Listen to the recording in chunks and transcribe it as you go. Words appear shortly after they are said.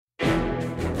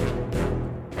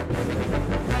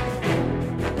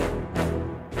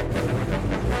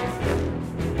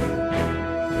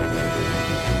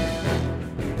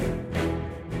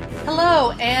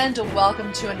and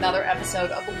welcome to another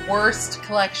episode of Worst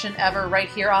Collection Ever right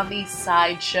here on the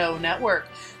Sideshow Network.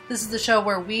 This is the show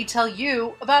where we tell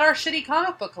you about our shitty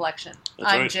comic book collection.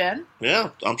 That's I'm right. Jen. Yeah,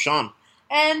 I'm Sean.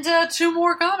 And two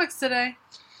more comics today.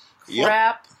 Yep.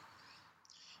 Crap.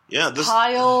 Yeah,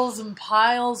 Piles and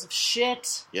piles of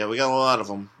shit Yeah, we got a lot of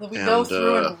them. that we go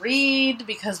through and read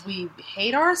because we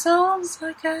hate ourselves,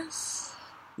 I guess.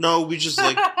 No, we just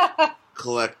like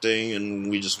collecting,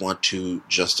 and we just want to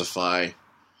justify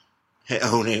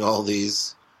owning all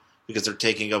these because they're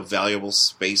taking up valuable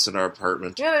space in our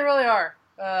apartment. Yeah, they really are.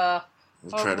 We're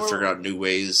trying to figure out new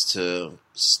ways to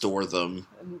store them.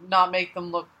 Not make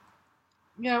them look...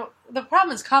 You know, the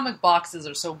problem is comic boxes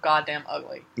are so goddamn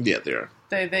ugly. Yeah, they are.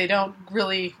 They don't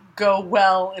really go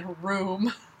well in a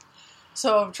room.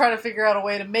 So I'm trying to figure out a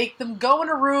way to make them go in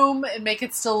a room and make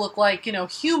it still look like, you know,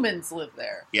 humans live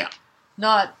there. Yeah.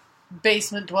 Not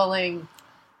basement-dwelling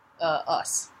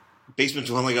us.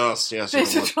 Basement-dwelling us, yes.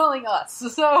 Basement-dwelling us.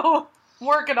 So,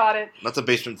 working on it. Not the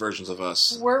basement versions of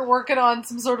us. We're working on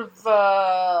some sort of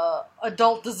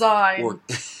adult design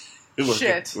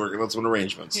shit. Working on some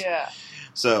arrangements. Yeah.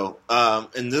 So,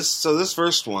 this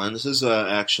first one, this is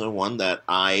actually one that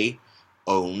I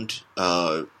owned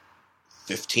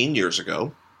 15 years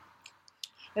ago.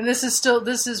 And this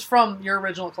is from your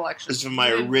original collection. This is from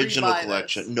my original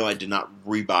collection. This. No, I did not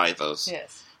rebuy those.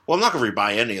 Yes. Well, I'm not going to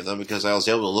rebuy any of them because I was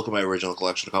able to look at my original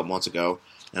collection a couple months ago,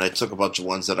 and I took a bunch of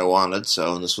ones that I wanted,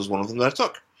 and this was one of them that I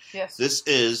took. Yes. This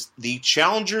is The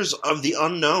Challengers of the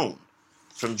Unknown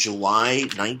from July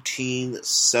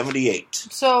 1978.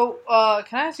 So,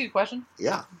 can I ask you a question?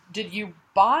 Yeah. Did you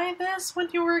buy this when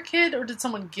you were a kid, or did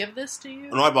someone give this to you?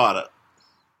 No, I bought it.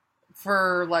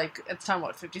 For, like, at the time,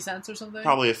 what, 50 cents or something?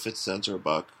 Probably a 50 cents or a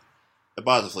buck. I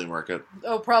bought it at the flea market.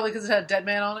 Oh, probably because it had Dead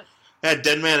Man on it? It had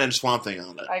Dead Man and Swamp Thing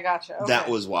on it. I gotcha. Okay. That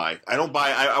was why.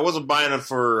 I wasn't buying it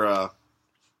for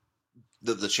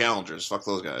the Challengers. Fuck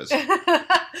those guys.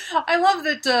 I love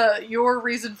that your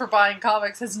reason for buying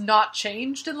comics has not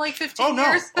changed in like 15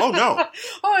 years. Oh no.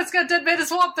 Oh, it's got Dead Man and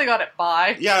Swamp Thing on it.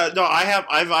 Bye. Yeah, no,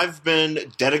 I've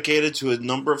been dedicated to a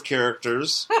number of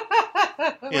characters.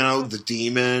 You know, the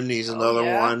Demon, he's another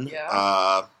one.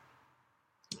 Yeah.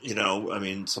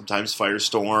 Sometimes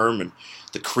Firestorm and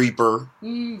the Creeper.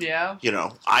 Yeah. You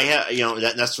know,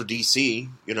 that's for DC.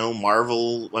 You know,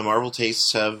 my Marvel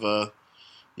tastes have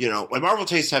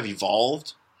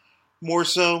evolved more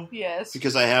so. Yes.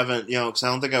 Because I haven't, because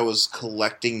I don't think I was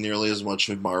collecting nearly as much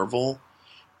of Marvel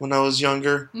when I was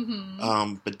younger.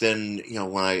 Mm-hmm. But then,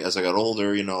 as I got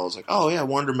older, I was like, oh yeah,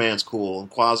 Wonder Man's cool, and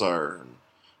Quasar,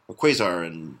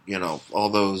 and all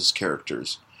those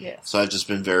characters. Yes. So I've just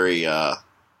been very, but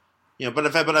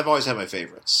I've always had my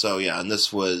favorites. So yeah, and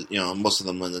this was, most of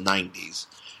them in the 90s.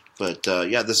 But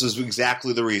this is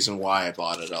exactly the reason why I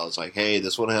bought it. I was like, hey,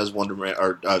 this one has Wonder Man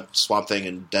or Swamp Thing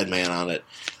and Dead Man on it.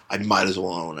 I might as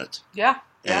well own it. Yeah.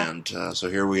 And so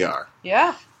here we are.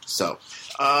 Yeah. So,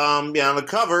 on the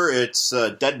cover, it's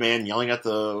Dead Man yelling at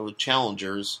the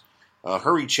Challengers.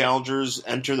 Hurry, Challengers,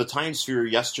 enter the Time Sphere.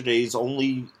 Yesterday's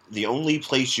the only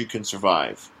place you can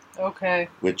survive. Okay.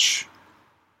 Which...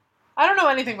 I don't know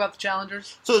anything about the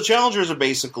Challengers. So the Challengers are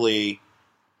basically...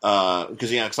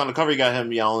 Because on the cover you got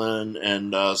him yelling,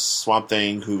 and Swamp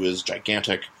Thing, who is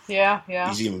gigantic. Yeah.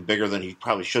 He's even bigger than he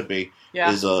probably should be.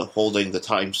 Yeah. Is holding the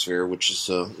Time Sphere, which is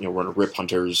one of Rip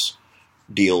Hunter's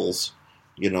deals.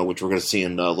 Which we're going to see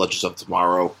in Legends of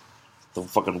Tomorrow, the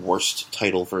fucking worst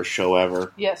title for a show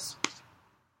ever. Yes.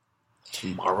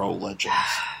 Tomorrow Legends.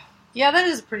 Yeah, that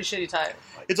is a pretty shitty title.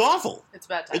 It's awful. It's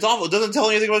bad title. It's awful. It doesn't tell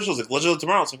anything about the show. It's like Legends of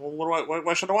Tomorrow. It's like, well,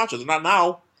 why should I watch it? It's not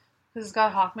now. Because it's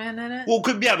got Hawkman in it? Well,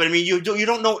 but I mean, you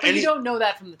don't know You don't know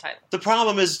that from the title. The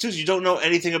problem is, too, you don't know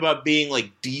anything about being,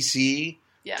 like, DC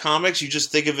comics. You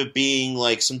just think of it being,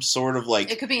 like, some sort of,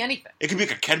 like... It could be anything. It could be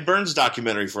like a Ken Burns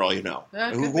documentary, for all you know.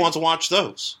 Who wants to watch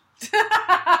those?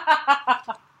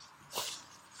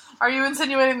 Are you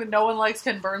insinuating that no one likes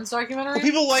Ken Burns documentaries? Well,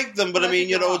 people like them, but I mean,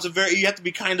 it's you have to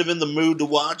be kind of in the mood to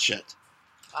watch it.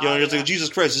 You're like, Jesus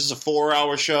Christ, this is a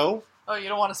 4-hour show? Oh, you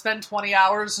don't want to spend 20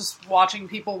 hours just watching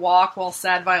people walk while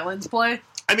sad violins play?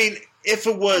 I mean, if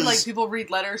it was... And, like, people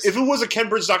read letters? If it was a Ken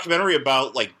Burns documentary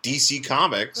about, like, DC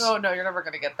Comics... Oh, no, you're never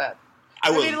going to get that.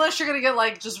 I mean, unless you're going to get,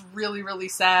 like, just really, really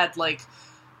sad, like,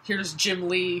 here's Jim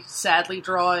Lee sadly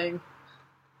drawing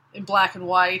in black and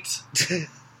white.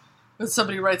 When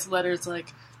somebody writes a letter, it's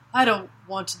like, I don't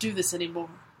want to do this anymore.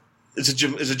 Is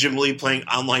it Jim Lee playing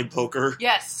online poker?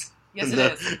 Yes. Yes, it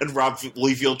is. And Rob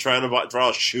Liefeld trying to draw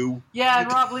a shoe. Yeah, and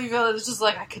Rob Liefeld is just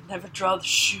like, I could never draw the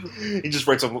shoe. He just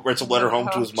writes a letter home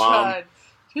to his mom. God.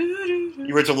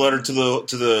 You wrote a letter to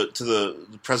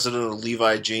the president of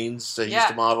Levi Jeans that he used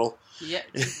to model. Yeah.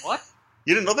 What?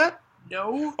 You didn't know that?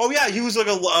 No. Oh yeah, he was like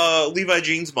a Levi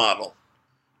Jeans model.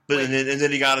 But and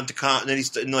then he got into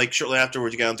shortly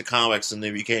afterwards he got into comics and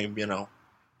they became the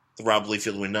Rob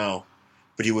Liefeld we know.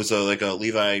 But he was like a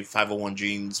Levi 501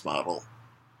 Jeans model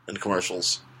in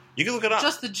commercials. You can look it up.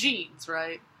 Just the jeans,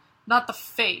 right? Not the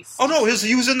face. Oh no,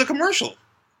 he was in the commercial.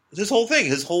 His whole thing,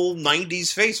 his whole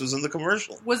 '90s face was in the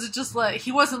commercial. Was it just like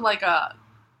he wasn't like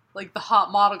the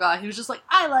hot model guy? He was just like,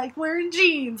 I like wearing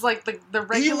jeans, like the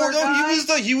regular guy.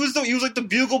 He was like the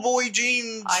Bugle Boy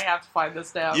jeans. I have to find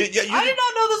this now. Yeah, I did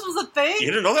not know this was a thing.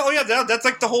 You didn't know that? Oh yeah, that's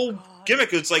like the whole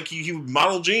gimmick. It's like he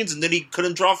modeled jeans and then he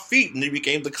couldn't draw feet and he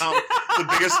became the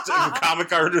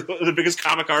biggest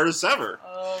comic artist ever.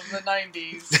 Of the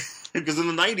 '90s. Because in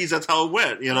the '90s, that's how it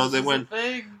went. They went.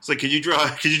 It's like, can you draw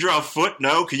a foot?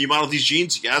 No. Can you model these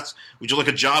jeans? Yes. Would you like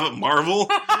a job at Marvel?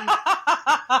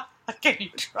 Can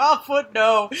you draw a foot?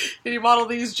 No. Can you model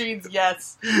these jeans?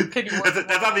 Yes. Can you?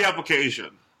 That's on the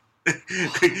application.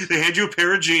 They hand you a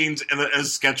pair of jeans and a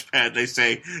sketch pad. They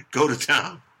say, "Go to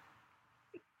town."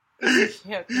 And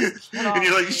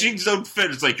you're like, "These jeans don't fit."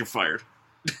 It's like you're fired.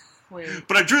 Wait.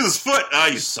 But I drew this foot.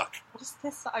 You suck. What is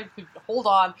this? Hold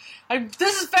on.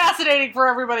 This is fascinating for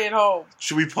everybody at home.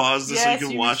 Should we pause this so you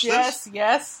can watch this?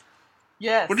 Yes.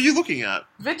 What are you looking at?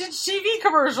 Vintage TV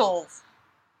commercials.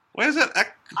 Why is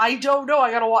that? I don't know.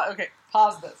 I gotta watch. Okay,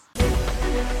 pause this.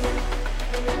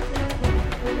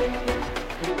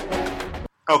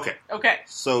 Okay.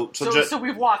 So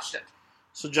we've watched it.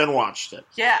 So Jen watched it.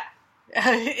 Yeah.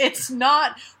 It's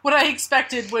not what I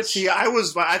expected, which... See,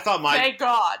 I thought my... Thank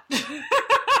God.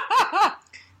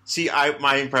 See,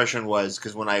 my impression was,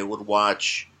 because when I would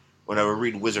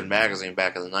read Wizard Magazine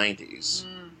back in the 90s,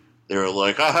 they were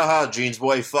like, ha, Jeans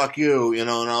Boy, fuck you, and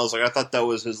I was like, I thought that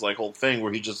was his, whole thing,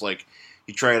 where he just,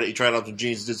 he tried out the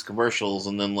jeans, did commercials,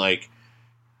 and then, they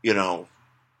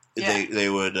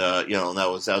would, and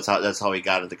that's how he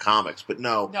got into comics. But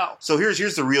no. So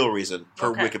here's the real reason,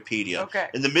 per Wikipedia. Okay.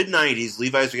 In the mid-90s,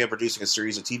 Levi's began producing a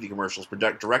series of TV commercials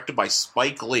directed by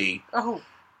Spike Lee. Oh.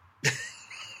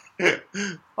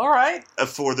 All right.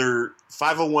 For their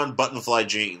 501 Buttonfly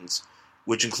jeans,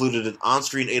 which included an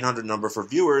on-screen 800 number for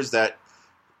viewers that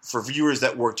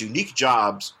worked unique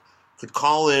jobs, could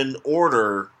call in to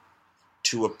order,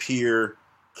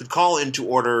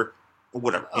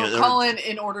 whatever. Call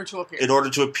in order to appear. In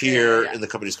order to appear in the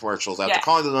company's commercials. After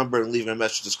calling the number and leaving a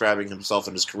message describing himself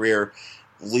and his career,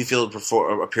 Liefeld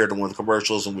appeared in one of the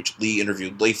commercials in which Lee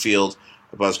interviewed Liefeld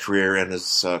about his career and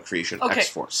his creation,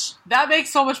 X-Force. That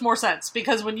makes so much more sense,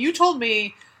 because when you told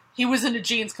me he was in a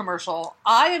jeans commercial,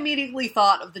 I immediately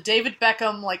thought of the David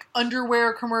Beckham,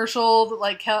 underwear commercial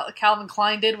that, Calvin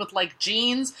Klein did with,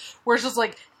 jeans, where it's just,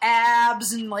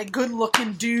 abs and,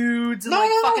 good-looking dudes and,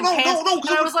 fucking pants. No, and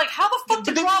I was like, how the fuck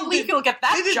did Rob Liefeld get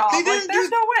that job? There's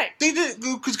no way. They did,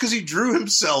 because he drew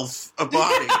himself a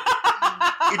body.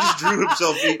 He just drew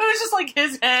himself. It was just,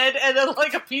 his head and then,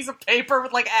 a piece of paper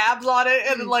with, abs on it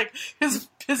and then, his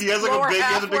he has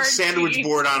a big sandwich jeans.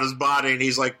 board on his body, and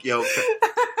he's the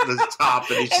top,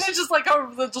 and it's just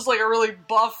a really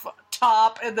buff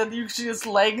top, and then you see his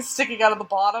legs sticking out of the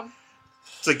bottom.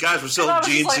 It's like, guys, we're selling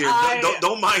jeans here.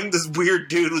 Don't mind this weird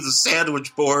dude with a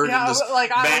sandwich board and his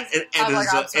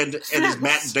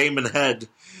Matt Damon head.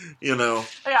 Yeah,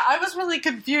 I was really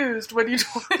confused when you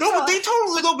told me. No, but they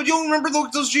totally don't. But you don't remember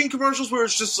those jean commercials where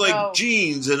it's just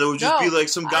jeans, and it would just be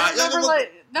some guy.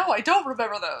 No, I don't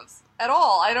remember those at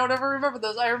all. I don't ever remember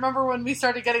those. I remember when we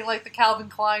started getting the Calvin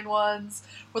Klein ones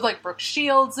with Brooke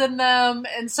Shields in them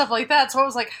and stuff like that. So I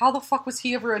was like, how the fuck was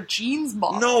he ever a jeans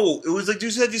model? No, it was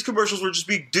dudes had these commercials where just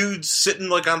be dudes sitting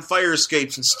on fire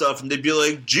escapes and stuff, and they'd be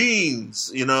like,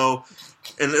 jeans,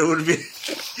 and it would be,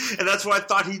 and that's what I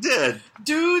thought he did.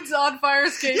 Dudes on fire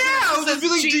escapes. Yeah, it would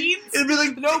be jeans. It'd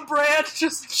be no brand,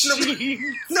 just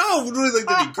jeans. No, there'd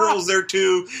be girls there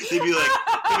too. They'd be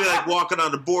walking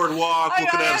on the boardwalk,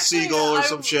 looking at a seagull or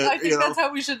some shit. I think that's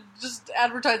how we should just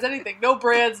advertise anything. No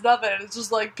brands, nothing. It's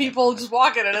just people just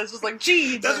walking, and it's just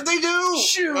jeans. That's what they do.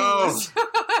 Shoes.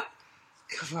 Oh.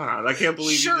 Come on, I can't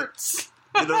believe shirts.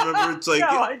 You don't remember? It's no,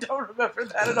 I don't remember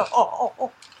that at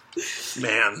all.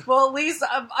 Man. Well, at least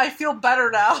I feel better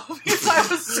now because I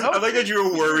was so. I like that you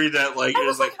were worried that I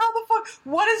was like, how the fuck?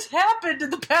 What has happened in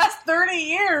the past 30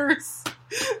 years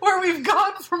where we've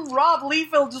gone from Rob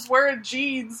Liefeld just wearing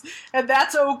jeans and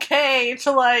that's okay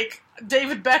to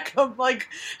David Beckham?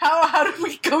 How did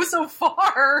we go so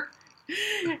far?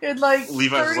 In Levi's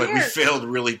years? We failed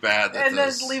really bad. And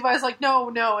then Levi's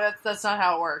no, that's not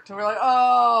how it worked. And we're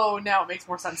oh, now it makes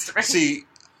more sense to me. See.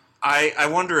 I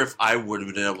wonder if I would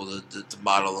have been able to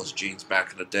model those jeans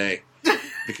back in the day.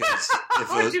 Because if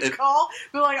what would you call?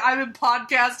 Be like, I've been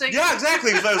podcasting. Yeah,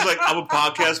 exactly. If I was like, I'm a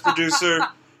podcast producer, and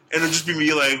it'd just be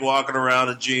me like walking around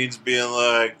in jeans, being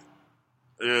like,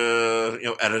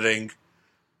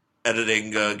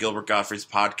 editing Gilbert Gottfried's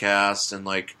podcast and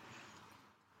like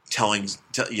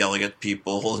yelling at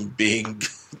people and being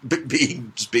a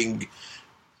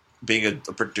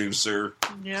producer.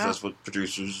 Yeah, that's what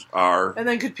producers are. And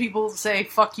then could people say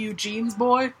 "fuck you, jeans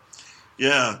boy"?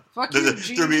 Yeah, fuck you,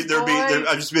 jeans boy.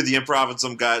 I'd just be at the Improv and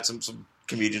some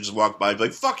comedian just walk by and be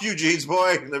like, "Fuck you, jeans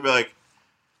boy," and they'd be like,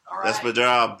 "All right. That's my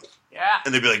job." Yeah,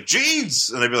 and they'd be like, "Jeans,"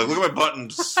 and they'd be like, "Look at my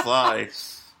buttons fly."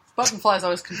 Button flies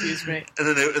always confuse me. And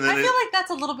then I feel like that's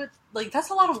a little bit that's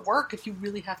a lot of work if you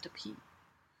really have to pee.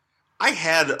 I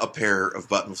had a pair of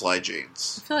button fly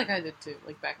jeans. I feel like I did too,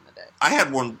 like back in the day. I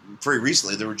had one very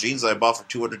recently. There were jeans I bought for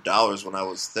 $200 when I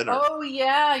was thinner. Oh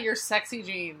yeah, your sexy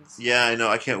jeans. Yeah, I know.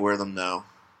 I can't wear them now.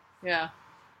 Yeah.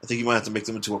 I think you might have to make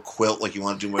them into a quilt like you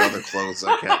want to do my other clothes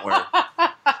I can't wear.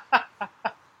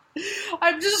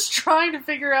 I'm just trying to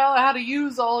figure out how to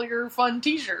use all your fun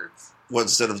t-shirts. What,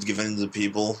 instead of giving them to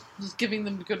people? Just giving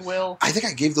them to Goodwill. I think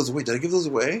I gave those away. Did I give those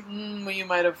away? Well, you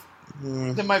might have.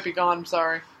 They might be gone. I'm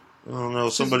sorry. I don't know.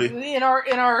 Somebody in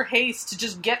our haste to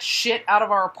just get shit out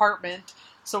of our apartment,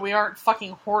 so we aren't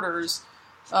fucking hoarders.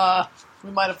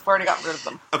 We might have already gotten rid of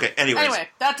them. Okay. Anyway,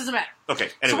 that doesn't matter.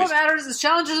 Okay. So what matters is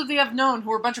challengers of the unknown,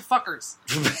 who are a bunch of fuckers,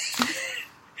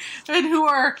 and who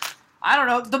are, I don't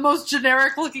know, the most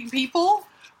generic looking people.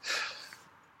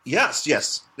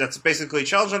 Yes. That's basically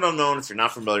Challengers of the Unknown. If you're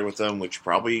not familiar with them, which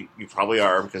you probably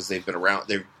are, because they've been around.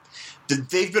 They've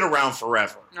been around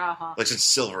forever, like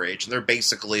since Silver Age, and they're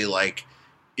basically like,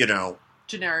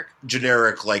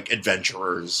 generic like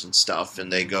adventurers and stuff.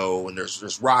 And they go, and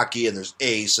there's Rocky, and there's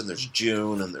Ace, and there's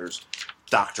June, and there's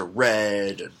Dr.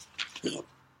 Red, and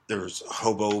there's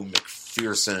Hobo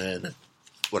McPherson, and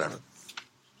whatever.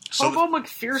 Hobo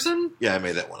McPherson? Yeah, I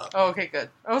made that one up. Oh, okay, good.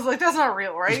 I was like, that's not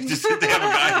real, right? They have a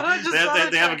guy.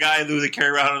 They have a guy who they carry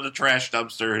around in a trash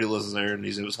dumpster. He lives there, and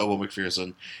his name is Hobo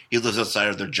McPherson. He lives outside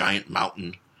of their giant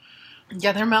mountain.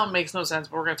 Yeah, their mountain makes no sense,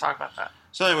 but we're going to talk about that.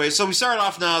 So anyway, we start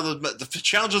off now. The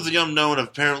Challengers of the Unknown have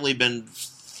apparently been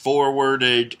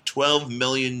forwarded 12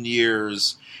 million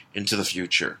years into the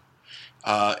future.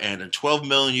 And in 12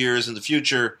 million years in the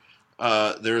future,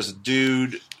 there's a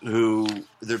dude who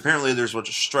apparently there's a bunch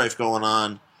of strife going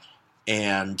on,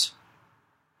 and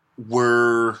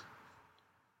we're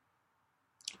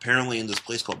apparently in this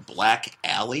place called Black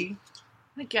Alley,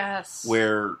 I guess,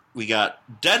 where we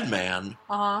got Deadman.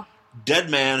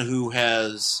 Deadman, who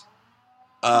has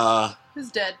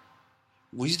who's dead?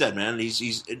 Well, he's dead, man.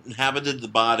 He's inhabited the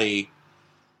body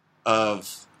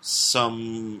of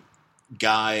some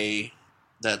guy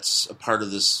that's a part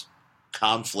of this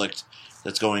conflict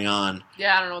that's going on.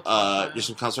 Yeah, I don't know what the fuck there's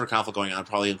some sort of conflict going on,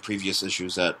 probably in previous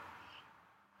issues that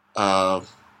yeah.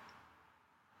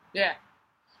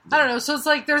 I don't know, so it's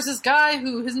like there's this guy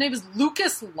who, his name is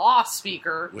Lucas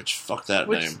Lawspeaker. Fuck that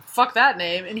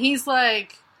name. And he's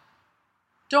like,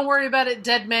 don't worry about it,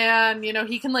 Deadman.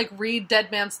 He can like read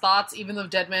Deadman's thoughts even though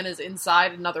Deadman is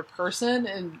inside another person.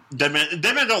 And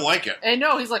Deadman don't like it. And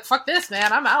no, he's like, fuck this,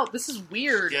 man, I'm out. This is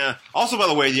weird. Yeah. Also, by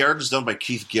the way, the art is done by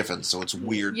Keith Giffen, so it's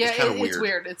weird. Yeah, it's kind of weird. It's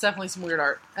weird. It's definitely some weird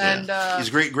art. And he's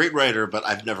a great writer, but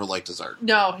I've never liked his art.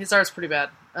 No, his art's pretty bad.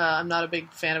 I'm not a big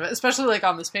fan of it, especially like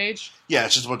on this page. Yeah,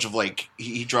 it's just a bunch of like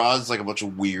he draws like a bunch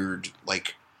of weird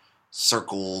like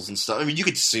circles and stuff. I mean, you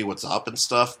could see what's up and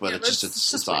stuff, but it's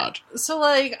just odd. So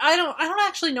like, I don't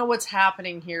actually know what's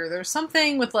happening here. There's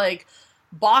something with like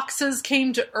boxes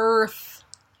came to Earth,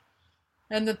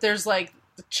 and that there's like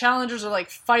the challengers are like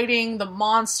fighting the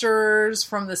monsters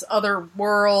from this other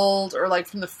world or like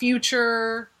from the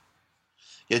future.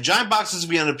 Yeah, giant boxes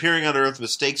began appearing on Earth,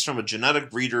 mistakes from a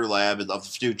genetic breeder lab of the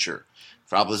future,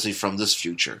 obviously from this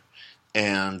future.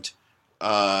 And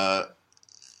Deadman,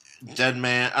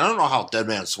 I don't know how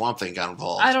Deadman Swamp Thing got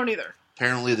involved. I don't either.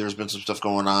 Apparently there's been some stuff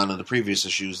going on in the previous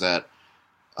issues that,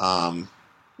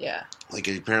 yeah. Like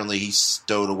apparently he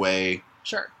stowed away.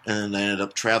 Sure. And they ended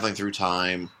up traveling through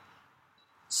time.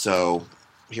 So,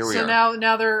 here we are. So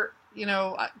now they're...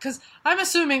 because I'm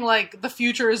assuming, like, the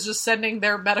future is just sending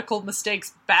their medical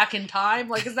mistakes back in time.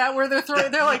 Like, is that where they're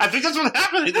throwing? They're like, I think that's what's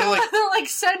happening. They're like,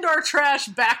 send our trash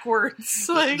backwards.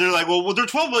 Like, they're like, well, they're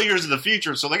 12 million years in the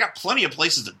future, so they got plenty of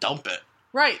places to dump it.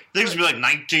 Right. They just be like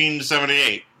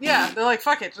 1978. Yeah, they're like,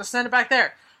 fuck it, just send it back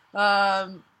there. Yeah.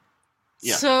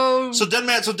 So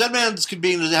Deadman's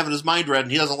having his mind read,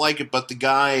 and he doesn't like it, but the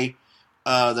guy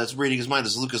that's reading his mind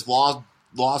is Lucas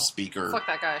Lawspeaker. Fuck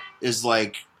that guy. Is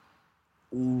like,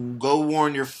 go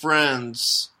warn your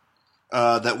friends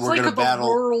that we're going to battle.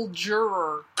 Like a world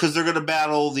juror. Because they're going to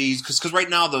battle these. Because right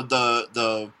now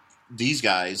these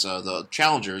guys, the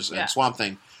challengers and Swamp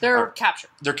Thing, they're captured.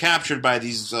 They're captured by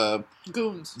these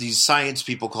goons. These science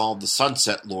people called the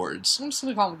Sunset Lords. I'm just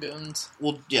going to call them goons.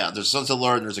 Well, yeah, there's a Sunset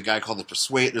Lord, and there's a guy called the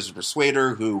Persuader. There's a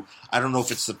Persuader who I don't know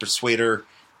if it's the Persuader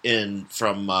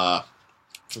from the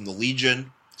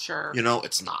Legion. Sure.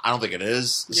 It's not. I don't think it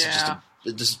is. This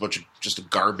is a bunch of just a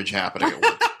garbage happening at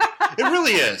once. It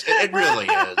really is. It really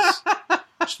is.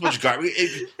 Just a bunch of garbage.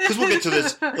 Because we'll get to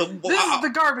this. This is the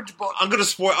garbage book. I'm gonna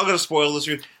spoil this.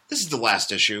 This is the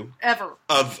last issue ever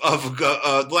of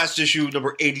the last issue,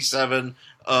 number 87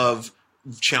 of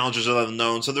Challengers of the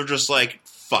Unknown. So they're just like,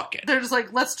 fuck it. They're just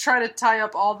like, let's try to tie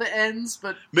up all the ends,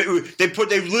 but they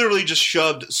literally just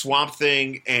shoved Swamp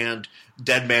Thing and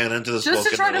Dead Man into this book, just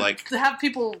to try to have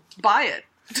people buy it.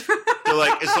 They're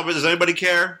like, does anybody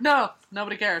care? No,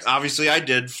 nobody cares. Obviously, I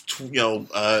did. 15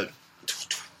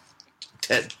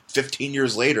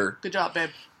 years later. Good job,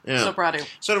 babe. Yeah. So proud of you.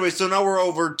 So anyway, now we're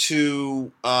over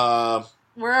to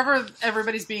wherever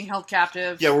everybody's being held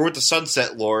captive. Yeah, we're with the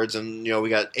Sunset Lords, and we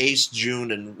got Ace,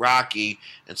 June, and Rocky,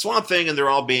 and Swamp Thing, and they're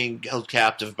all being held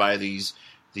captive by these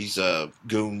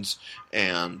goons,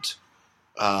 and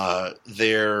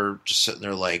they're just sitting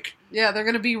there like, yeah, they're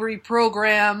going to be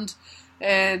reprogrammed,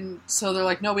 and so they're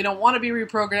like, no, we don't want to be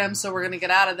reprogrammed, so we're going to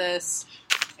get out of this.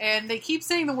 And they keep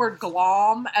saying the word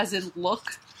glom, as in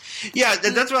look. Yeah,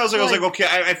 that's what I was like. I was like, okay,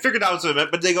 I figured out what it meant,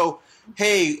 but they go,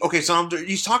 hey, okay, so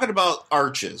he's talking about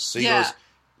arches. So he goes,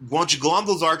 why don't you glom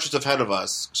those arches ahead of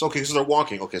us? So, okay, so they're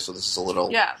walking. Okay, so this is a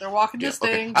little... Yeah, they're walking this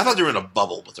thing. I thought they were in a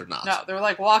bubble, but they're not. No, they're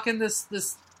like walking this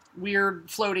weird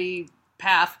floaty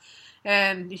path.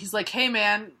 And he's like, hey,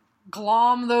 man,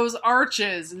 glom those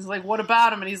arches. And he's like, what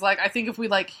about them? And he's like, I think if we,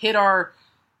 hit our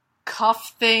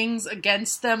cuff things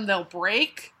against them, they'll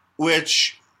break.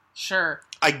 Which... Sure.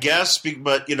 I guess,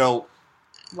 but,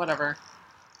 whatever.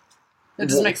 It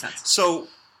doesn't make sense. So,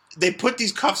 they put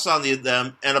these cuffs on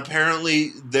them, and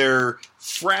apparently they're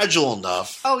fragile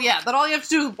enough. Oh, yeah, that all you have to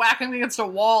do is whack them against a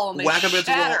wall, and they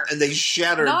shatter. And they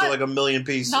shatter into, a million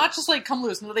pieces. Not just, come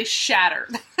loose. No, they shatter.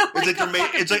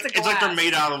 It's like they're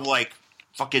made out of,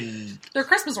 fucking... They're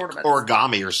Christmas ornaments.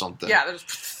 Origami or something. Yeah, they're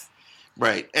just...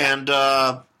 Right, and,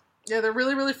 yeah, they're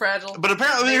really, really fragile. But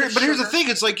apparently, here's the thing.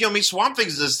 It's like, Swamp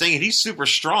Thing's this thing, and he's super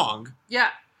strong. Yeah.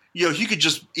 He could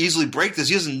just easily break this.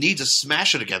 He doesn't need to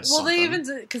smash it against something. Well, they even...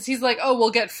 Because he's like, oh, we'll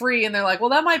get free. And they're like,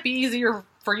 well, that might be easier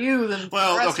for you than for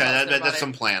the rest of us, that's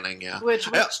some planning, yeah. Which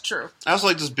is true. I also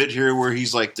like this bit here where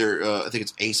he's like, I think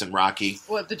it's Ace and Rocky.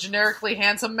 What, the generically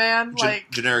handsome man?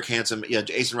 Generic handsome... Yeah,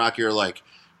 Ace and Rocky are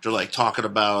they're talking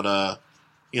about... about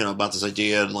this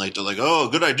idea, and they're like, oh,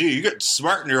 good idea. You get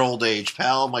smart in your old age,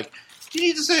 pal. I'm like... Do you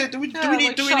need to say it? Do we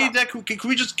need that? Can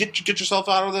we just get yourself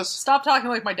out of this? Stop talking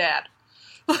like my dad.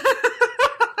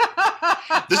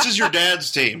 This is your dad's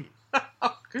team.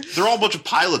 They're all a bunch of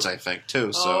pilots, I think,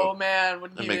 too. So oh man,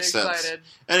 wouldn't you be excited? Sense.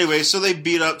 Anyway, so they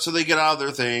get out of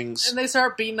their things, and they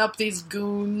start beating up these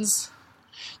goons.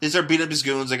 They start beating up these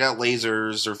goons. They got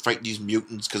lasers. They're fighting these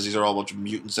mutants because these are all a bunch of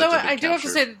mutants. So I do have to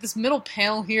say that this middle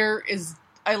panel here is.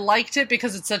 I liked it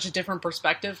because it's such a different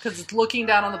perspective, because it's looking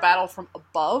down on the battle from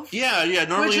above. Yeah,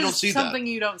 normally you don't see that. Which is something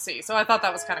you don't see, so I thought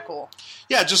that was kind of cool.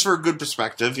 Yeah, just for a good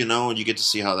perspective, and you get to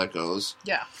see how that goes.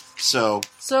 Yeah. So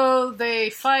they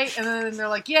fight, and then they're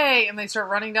like, yay, and they start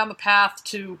running down the path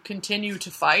to continue to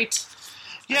fight.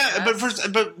 Yeah, but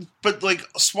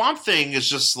Swamp Thing is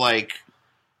just like...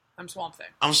 I'm Swamp Thing.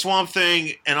 I'm Swamp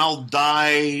Thing, and I'll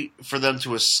die for them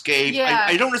to escape. Yeah.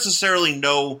 I don't necessarily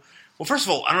know... Well, first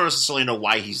of all, I don't necessarily know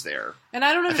why he's there. And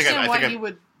I don't understand why he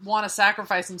would want to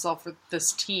sacrifice himself for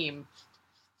this team.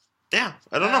 Yeah,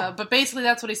 I don't know. But basically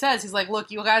that's what he says. He's like, look,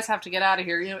 you guys have to get out of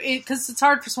here. Because it's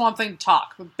hard for Swamp Thing to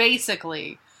talk. But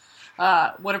basically,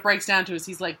 what it breaks down to is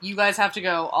he's like, you guys have to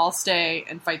go. I'll stay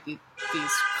and fight these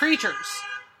creatures.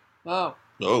 Oh.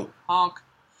 Honk.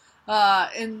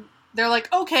 And they're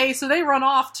like, okay. So they run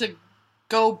off to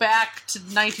go back to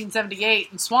 1978.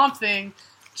 And Swamp Thing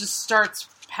just starts...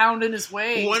 pounding his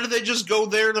way. Why did they just go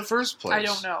there in the first place? I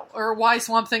don't know. Or why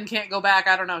Swamp Thing can't go back,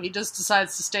 I don't know. He just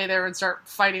decides to stay there and start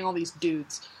fighting all these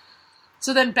dudes.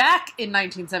 So then back in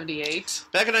 1978...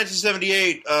 Back in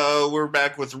 1978, we're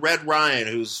back with Red Ryan,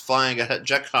 who's flying a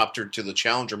jetcopter to the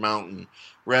Challenger Mountain.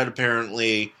 Red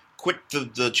apparently quit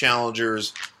the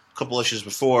Challengers a couple issues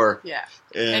before. Yeah.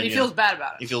 And he feels bad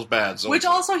about it. He feels bad. So which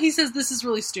also, he says, this is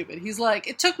really stupid. He's like,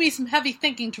 it took me some heavy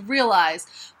thinking to realize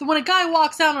that when a guy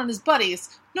walks out on his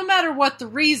buddies, no matter what the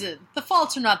reason, the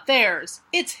faults are not theirs.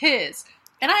 It's his.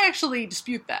 And I actually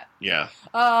dispute that. Yeah.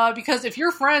 Because if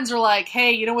your friends are like,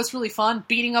 hey, you know what's really fun?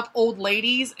 Beating up old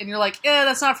ladies, and you're like,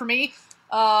 that's not for me,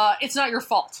 it's not your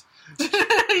fault.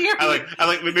 I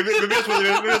like maybe that's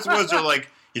what they're like,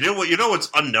 you know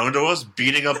what's unknown to us?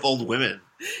 Beating up old women.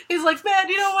 He's like, man,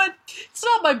 you know what? It's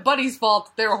not my buddy's fault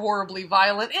that they're horribly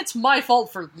violent. It's my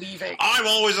fault for leaving. I'm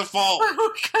always at fault.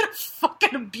 What kind of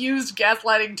fucking abused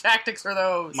gaslighting tactics are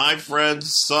those? My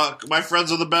friends suck. My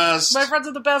friends are the best. My friends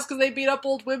are the best because they beat up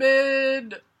old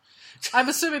women. I'm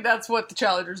assuming that's what the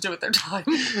challengers do with their time.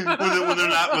 when they're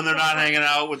not hanging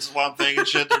out with Swamp Thing and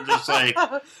shit,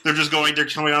 they're just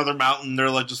coming out of their mountain,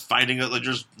 they're like just fighting it, like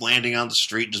just landing on the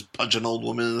street, just punching an old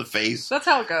woman in the face. That's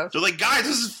how it goes. They're like, guys,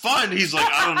 this is fun. He's like,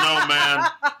 I don't know, man.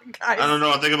 Guys. I don't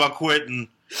know. I think about quitting.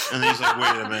 And he's like,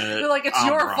 wait a minute. They're like, it's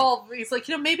your fault. He's like,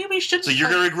 maybe we shouldn't. So you're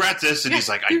gonna regret this, and he's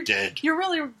like, I did. You're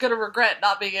really gonna regret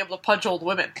not being able to punch old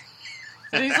women.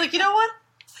 And he's like, you know what?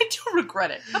 I do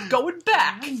regret it. I'm going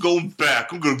back. I'm going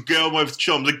to get all my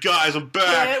chums. The guys, I'm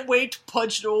back. Can't wait to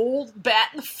punch an old bat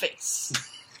in the face.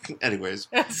 Anyways.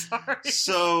 Sorry.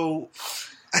 So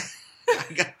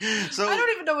I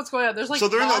don't even know what's going on. There's like so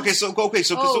they're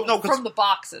from the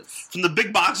boxes, from the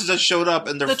big boxes that showed up,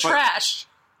 and they're trash.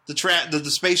 The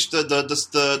space,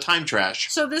 the time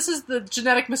trash. So this is the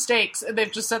genetic mistakes, and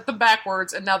they've just sent them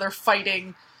backwards, and now they're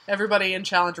fighting everybody in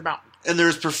Challenger Mountain. And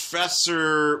there's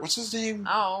Professor... What's his name?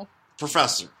 Oh.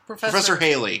 Professor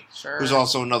Haley. Sure. Who's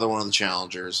also another one of the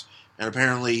challengers. And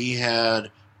apparently he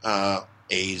had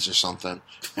AIDS or something.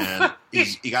 And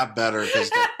he got better.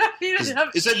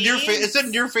 It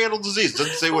said near fatal disease. It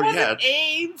doesn't say what he had.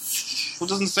 AIDS? Well, it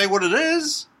doesn't say what it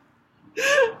is.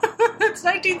 It's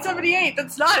 1978.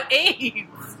 That's not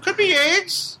AIDS. Could be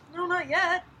AIDS. No, not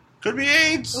yet. Could be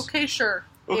AIDS. Okay, sure.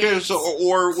 Okay, AIDS. so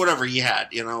or whatever he had.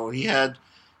 He had...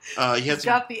 He's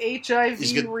got the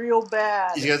HIV real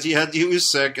bad. He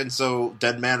was sick, and so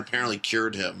Dead Man apparently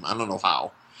cured him. I don't know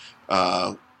how.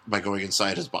 By going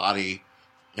inside his body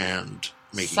and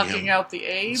sucking out the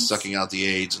AIDS,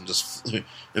 and just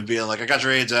and being like, "I got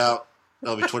your AIDS out.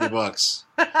 That'll be $20."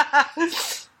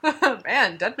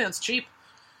 Man, Dead Man's cheap.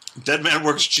 Dead Man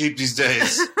works cheap these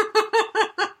days.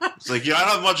 It's like, I don't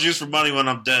have much use for money when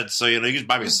I'm dead, so, you can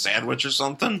buy me a sandwich or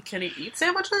something. Can he eat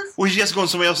sandwiches? Well, he has to go in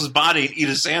somebody else's body and eat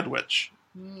a sandwich.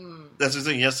 That's the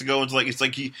thing. He has to go into,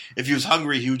 if he was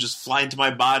hungry, he would just fly into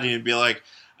my body and be like,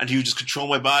 and he would just control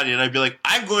my body, and I'd be like,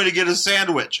 I'm going to get a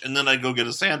sandwich. And then I'd go get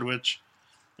a sandwich,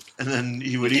 and then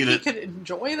he would eat it. He could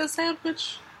enjoy the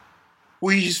sandwich?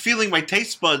 Well, he's feeling my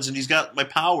taste buds, and he's got my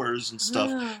powers and stuff.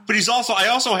 But I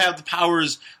also have the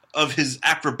powers of his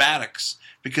acrobatics,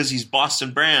 because he's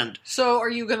Boston Brand. So are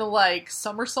you going to,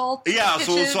 somersault? Yeah,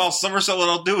 so I'll somersault. What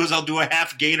I'll do is I'll do a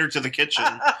half gainer to the kitchen,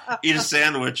 eat a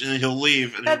sandwich, and then he'll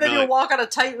leave. And then you'll walk on a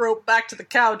tightrope back to the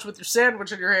couch with your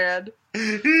sandwich in your hand.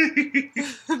 And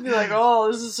be like,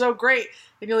 oh, this is so great.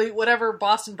 And you'll eat whatever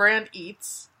Boston Brand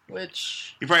eats,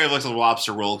 which... He probably looks like a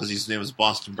lobster roll because his name is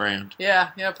Boston Brand.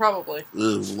 Yeah, probably.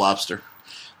 Ugh, lobster.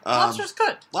 Lobster's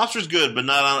good. Lobster's good, but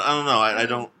not. I don't know. I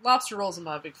don't... Lobster rolls I'm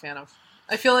not a big fan of.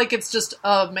 I feel like it's just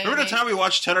mayonnaise. Remember the time we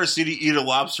watched Ted Arcidi eat a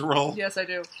lobster roll? Yes, I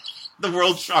do. The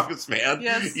world's strongest man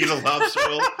eat a lobster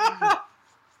roll?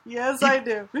 Yes, I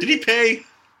do. Did he pay?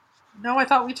 No, I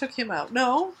thought we took him out.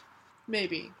 No?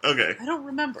 Maybe. Okay. I don't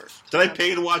remember. Did I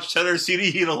pay to watch Ted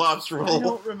Arcidi eat a lobster roll? I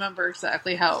don't remember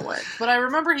exactly how it went. But I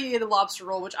remember he ate a lobster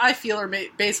roll, which I feel are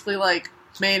basically like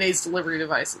mayonnaise delivery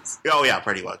devices. Oh, yeah,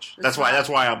 pretty much. That's why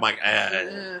I'm like,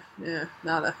 yeah,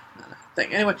 not a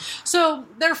thing. Anyway, so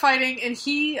they're fighting, and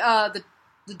he, the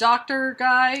doctor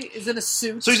guy, is in a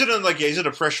suit. So he's in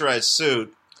a pressurized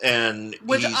suit, and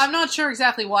which I'm not sure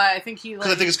exactly why. I think he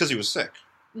because I think it's because he was sick.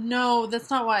 No, that's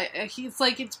not why.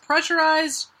 It's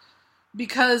pressurized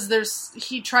because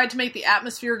he tried to make the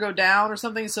atmosphere go down or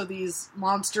something, so these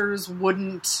monsters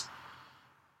wouldn't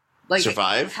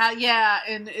survive.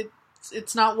 And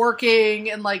it's not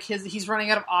working, and he's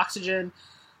running out of oxygen.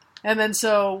 And then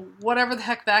so, whatever the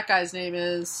heck that guy's name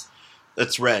is...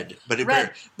 That's Red.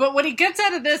 But when he gets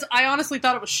out of this, I honestly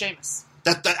thought it was Sheamus.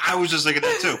 That I was just thinking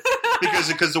that too.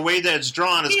 because the way that it's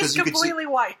drawn is because you could see... He's completely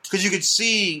white. Because you could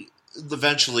see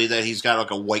eventually that he's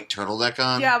got a white turtleneck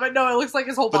on. Yeah, but no, it looks like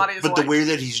his whole body is white. But the way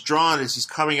that he's drawn is he's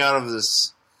coming out of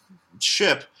this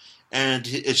ship, and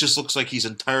it just looks like he's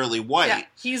entirely white. Yeah,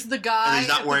 he's the guy... And he's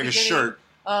not wearing a shirt.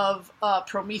 Of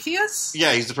Prometheus?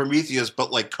 Yeah, he's the Prometheus, but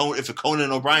if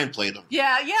Conan O'Brien played him.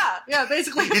 Yeah,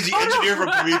 basically. He's the engineer from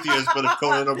Prometheus, but if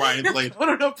Conan O'Brien played him.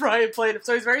 Conan O'Brien played him,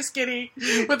 so he's very skinny,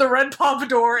 with a red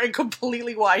pompadour, and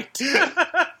completely white.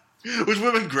 Was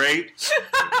women great?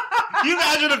 Can you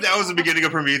imagine if that was the beginning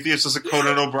of Prometheus, just a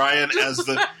Conan O'Brien as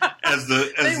the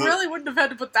They really wouldn't have had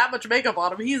to put that much makeup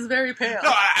on him. He is very pale.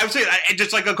 No, I'm saying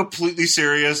just like a completely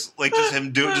serious, like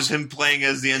just him playing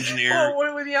as the engineer. Oh,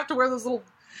 what would you have to wear those little?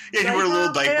 Yeah, you wear a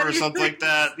little diaper or something like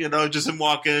that. Just him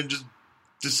walking and just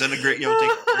disintegrate.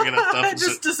 Bringing up stuff,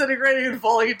 just disintegrating and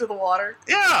falling into the water.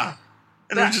 Yeah.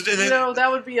 And that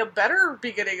would be a better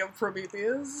beginning of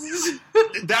Prometheus.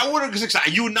 That would have...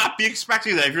 You would not be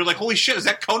expecting that. If you're like, holy shit, is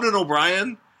that Conan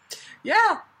O'Brien?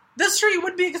 Yeah. That's true, you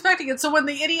wouldn't be expecting it. So when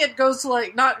the idiot goes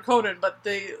to, not Conan, but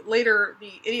the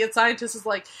idiot scientist is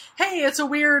like, hey, it's a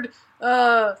weird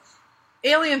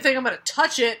alien thing, I'm going to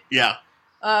touch it. Yeah.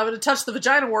 I'm going to touch the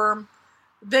vagina worm.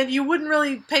 Then you wouldn't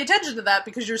really pay attention to that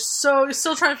because you're still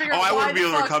trying to figure out I wouldn't be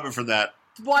able to recover from that.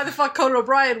 Why the fuck Conan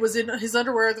O'Brien was in his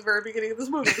underwear at the very beginning of this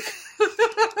movie.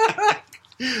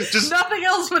 Nothing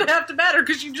else would have to matter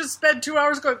because you just spent 2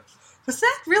 hours going, was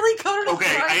that really Conan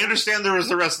O'Brien? Okay, I understand there was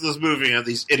the rest of this movie and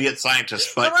these idiot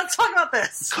scientists, but let's talk about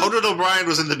this. Conan O'Brien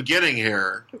was in the beginning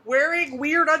here. Wearing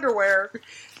weird underwear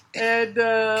and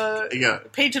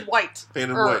painted white.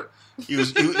 Painted white. He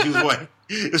was white.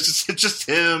 It was just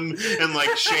him and like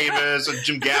Seamus and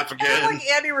Jim Gaffigan. And like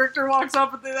Andy Richter walks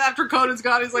up after Conan's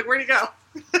gone. He's like, "Where'd he go?"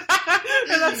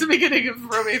 And that's the beginning of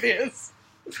Prometheus.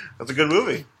 That's a good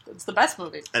movie. It's the best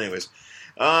movie. Anyways,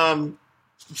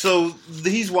 so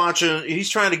he's watching. He's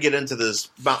trying to get into this.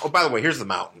 Oh, by the way, here's the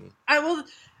mountain.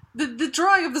 The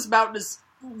drawing of this mountain is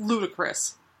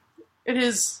ludicrous. It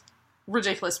is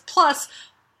ridiculous. Plus,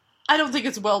 I don't think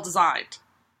it's well designed.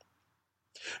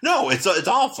 No, it's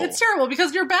awful. It's terrible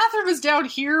because your bathroom is down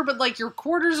here, but like your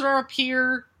quarters are up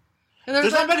here. And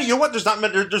there's not many. You know what? There's not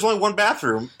many. There's only one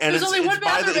bathroom, and it's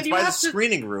by the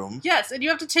screening room. Yes, and you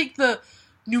have to take the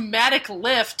pneumatic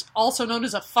lift, also known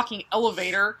as a fucking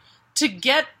elevator, to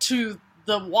get to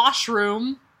the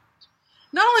washroom.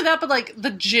 Not only that, but like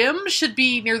the gym should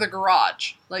be near the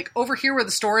garage, like over here where the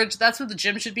storage. That's where the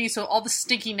gym should be, so all the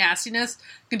stinky nastiness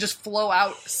can just flow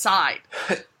outside.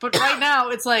 But right now,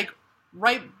 it's like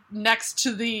right next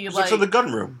to the the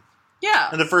gun room. Yeah,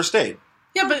 and the first aid.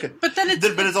 Yeah, but then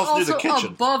it's also near the kitchen,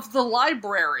 above the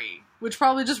library, which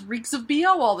probably just reeks of BO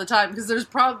all the time because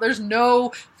there's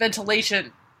no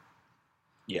ventilation.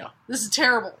 Yeah, this is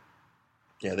terrible.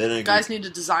 Yeah, they didn't. Guys need a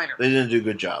designer. They didn't do a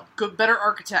good job. Better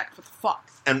architect. What the fuck?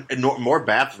 And more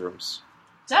bathrooms.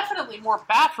 Definitely more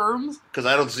bathrooms. Because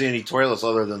I don't see any toilets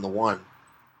other than the one.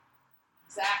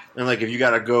 Exactly. And like if you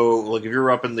gotta go, like if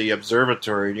you're up in the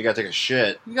observatory and you gotta take a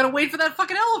shit, you gotta wait for that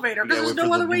fucking elevator because there's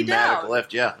no other way down.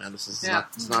 Lift. Yeah, man, this is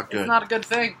not good. It's not a good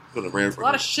thing. A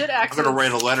lot of shit accidents. I'm gonna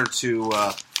write a letter to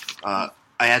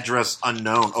address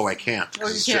unknown. Oh, I can't. Oh,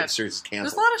 you can't. Series is canceled.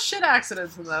 There's a lot of shit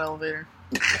accidents in that elevator.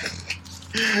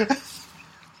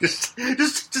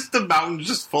 just the mountain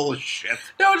just full of shit.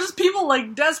 No, just people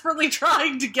like desperately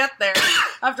trying to get there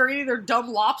after eating their dumb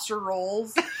lobster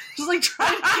rolls. Just like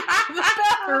trying to get to the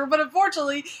bathroom, but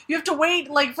unfortunately you have to wait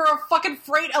like for a fucking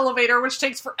freight elevator, which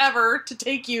takes forever to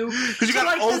take you. Because you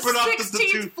gotta open up the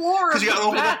 16th floor. Because you gotta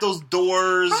open up those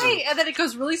doors. Right, and then it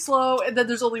goes really slow, and then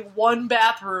there's only one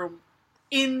bathroom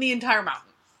in the entire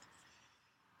mountain.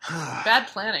 Bad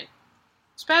planning.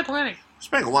 It's bad planning. We're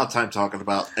spending a lot of time talking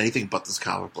about anything but this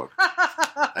comic book.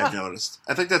 I've noticed.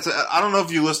 I think that's. I don't know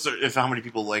if you list if how many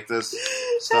people like this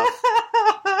stuff,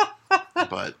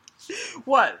 but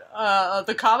what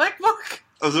the comic book?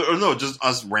 Or no, just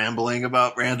us rambling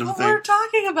about random things. We're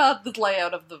talking about the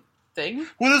layout of the thing.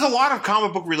 Well, there's a lot of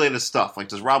comic book related stuff, like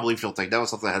this Rob Liefeld thing. That was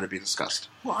something that had to be discussed.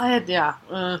 Well,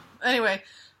 anyway,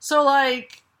 so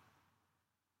like.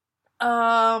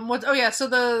 So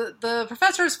the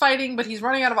professor is fighting, but he's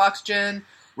running out of oxygen.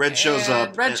 Red shows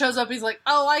up. He's like,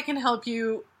 "Oh, I can help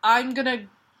you. I'm gonna,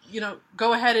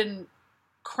 go ahead and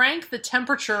crank the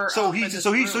temperature." So he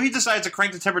decides to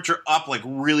crank the temperature up like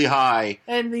really high,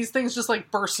 and these things just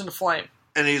like burst into flame.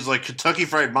 And he's like, "Kentucky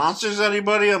Fried Monsters,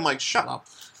 anybody?" I'm like, "Shut up."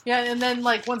 Yeah, and then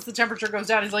like once the temperature goes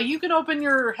down, he's like, "You can open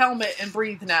your helmet and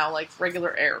breathe now, like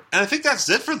regular air." And I think that's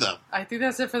it for them. I think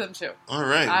that's it for them too. All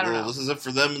right, I don't know. This is it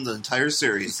for them in the entire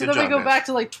series. So then we go back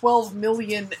to like 12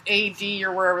 million AD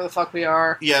or wherever the fuck we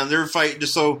are. Yeah, and they're fighting.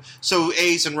 So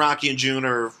Ace and Rocky and June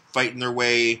are fighting their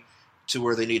way to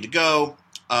where they need to go,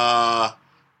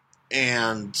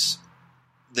 and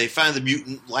they find the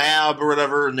mutant lab or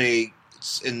whatever, and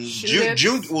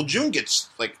June gets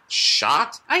like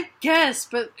shot. I guess,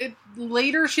 but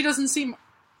later she doesn't seem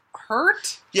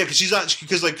hurt. Yeah, because she's not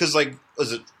because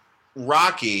was it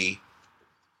Rocky?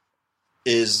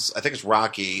 I think it's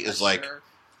Rocky is like,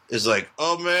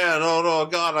 oh man, oh no,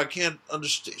 God, I can't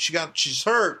understand. She's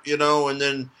hurt, and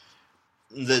then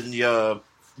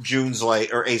June's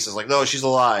like, or Ace is like, no, she's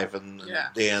alive, and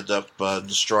they end up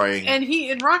destroying.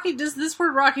 And Rocky does this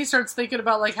where Rocky starts thinking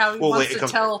about like how he wants to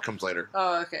tell. It comes later.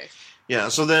 Oh, okay. Yeah.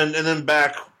 So then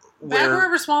back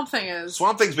wherever Swamp Thing is.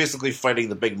 Swamp Thing's basically fighting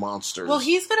the big monsters. Well,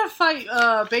 he's gonna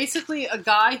fight basically a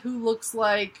guy who looks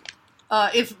like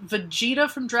if Vegeta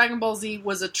from Dragon Ball Z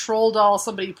was a troll doll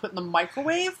somebody put in the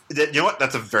microwave. You know what?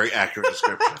 That's a very accurate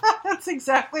description. That's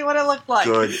exactly what it looked like.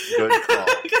 Good call.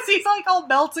 Because he's like all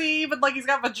melty, but like he's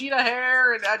got Vegeta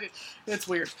hair, and it's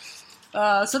weird.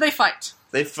 So they fight.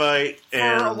 They fight for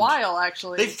a while,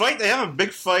 actually. They fight. They have a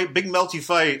big fight, big melty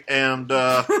fight, and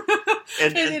and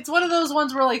it's one of those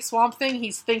ones where like Swamp Thing,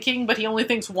 he's thinking, but he only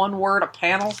thinks one word a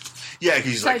panel. Yeah,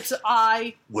 he's types like,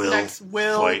 I will next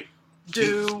will fight.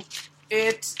 Do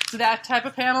it that type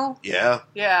of panel. Yeah.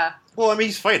 Yeah. Well, I mean,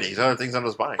 he's fighting. He's other things on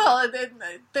his mind. Well,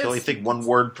 they only think one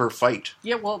word per fight.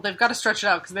 Yeah, well, they've got to stretch it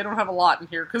out because they don't have a lot in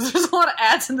here. Because there's a lot of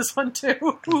ads in this one too.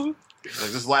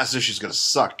 Like, this last issue's gonna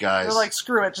suck, guys. They're like,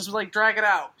 screw it, just like drag it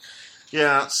out.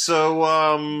 Yeah. So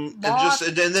and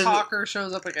then Talker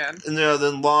shows up again. And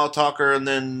then Law Talker, and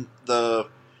then the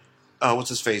what's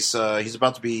his face? He's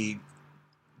about to be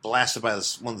blasted by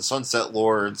one of the Sunset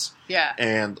Lords. Yeah.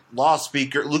 And Law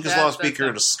Speaker, Law Speaker,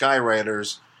 and the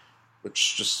Skyriders,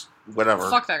 which just whatever.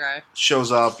 Fuck that guy.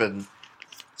 Shows up and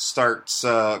starts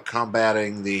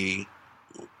combating the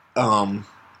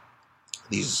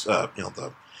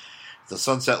the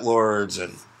Sunset Lords,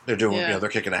 and they're doing they're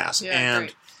kicking ass. Yeah, and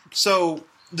great. So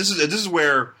this is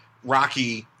where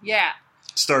Rocky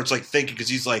starts like thinking, because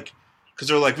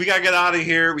they're like, we gotta get out of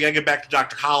here, we gotta get back to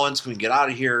Dr. Collins, can we get out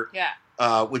of here? Yeah.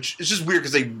 Which is just weird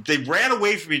because they ran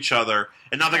away from each other,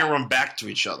 and now they're gonna run back to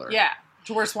each other. Yeah,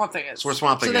 to where Swamp Thing is. So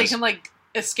they can like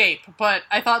escape. But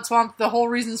I thought the whole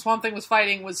reason Swamp Thing was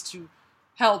fighting was to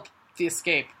help the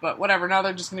escape. But whatever, now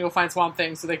they're just gonna go find Swamp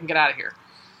Thing so they can get out of here.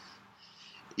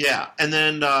 Yeah, and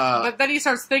then but then he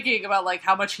starts thinking about like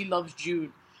how much he loves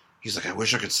June. He's like, I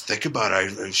wish I could think about her.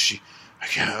 I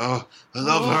can't. Oh, I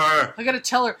love her. I gotta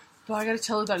tell her. But I gotta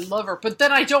tell her that I love her. But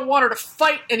then I don't want her to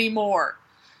fight anymore.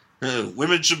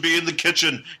 Women should be in the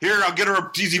kitchen. Here, I'll get her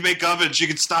a easy bake oven. She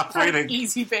can stop fighting.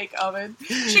 Easy bake oven.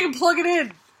 She can plug it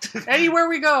in anywhere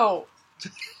we go.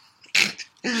 She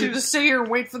can just sit here and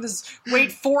wait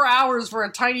 4 hours for a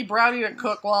tiny brownie to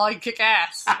cook while I kick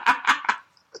ass.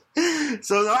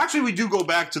 So actually, we do go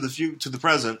back to the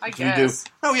present. I guess. We do.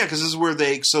 Oh yeah, because this is where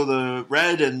the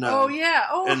Red and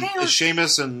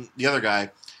Seamus and the other guy,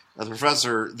 the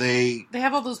professor, they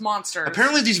have all those monsters.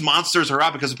 Apparently, these monsters are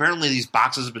out because apparently these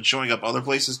boxes have been showing up other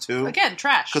places too. Again,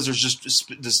 trash. Because there's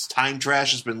just this time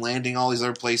trash has been landing all these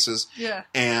other places. Yeah.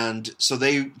 And so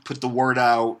they put the word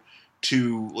out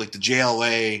to like the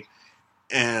JLA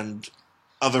and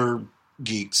other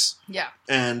geeks. Yeah.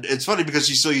 And it's funny because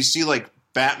you see like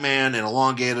Batman and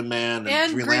Elongated Man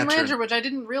and Green Lantern, which I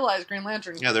didn't realize Green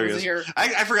Lantern was here.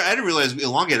 I forgot. I didn't realize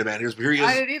Elongated Man is, but here he is.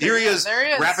 I didn't either. Here he is,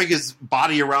 wrapping his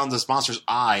body around this monster's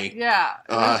eye. Yeah.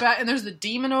 And there's the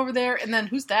demon over there, and then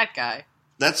who's that guy?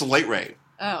 That's Light Ray.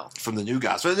 Oh. From the New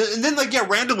Gods. And then,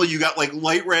 randomly you got, like,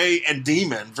 Light Ray and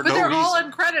Demon for no reason. But they're all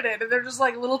uncredited, and they're just,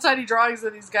 like, little tiny drawings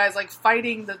of these guys, like,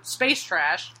 fighting the space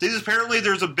trash. Apparently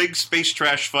there's a big space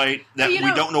trash fight that we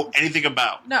don't know anything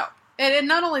about. No. And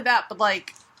not only that, but,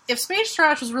 like, if space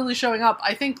trash was really showing up,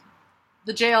 I think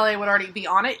the JLA would already be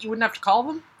on it. You wouldn't have to call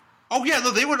them. Oh, yeah, no,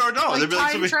 they would already know. Like,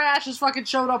 time trash has fucking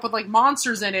showed up with, like,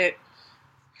 monsters in it.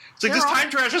 It's like, this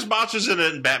time trash has monsters in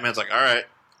it, and Batman's like, all right.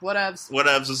 Whatevs,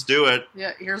 let's do it.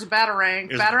 Yeah, here's a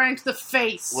Batarang. Batarang to the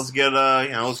face. Let's get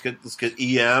let's get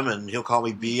EM, and he'll call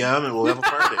me BM, and we'll have a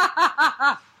party.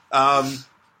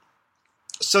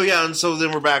 So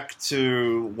then we're back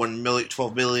to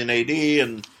 12 million AD,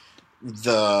 and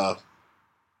the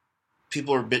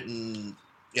people are bitten,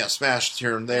 smashed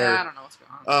here and there. Yeah, I don't know what's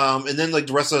going on. And then like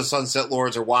the rest of the Sunset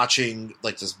Lords are watching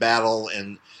like this battle,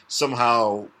 and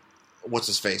somehow, what's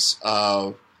his face?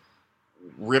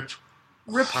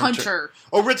 Rip Hunter.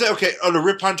 Oh, okay. Oh, the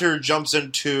Rip Hunter jumps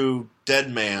into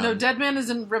Deadman. No, Deadman is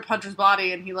in Rip Hunter's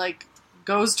body, and he like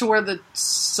goes to where the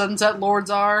Sunset Lords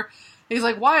are. He's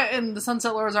like, "Why?" And the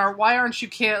Sunset Lords are, "Why aren't you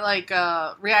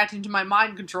reacting to my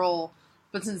mind control?"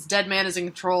 But since Deadman is in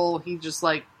control, he just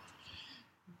like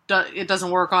it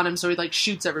doesn't work on him, so he like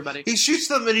shoots everybody. He shoots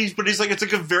them, but he's like, it's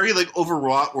like a very like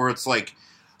overwrought where it's like,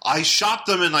 I shot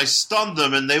them and I stunned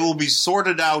them, and they will be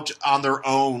sorted out on their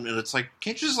own. And it's like,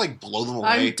 can't you just like blow them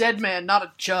away? I'm Deadman, not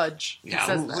a judge. Yeah, he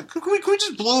says that. Like, can we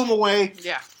just blow them away?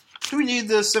 Yeah. Do we need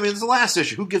this? I mean, it's the last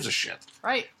issue. Who gives a shit?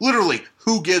 Right. Literally,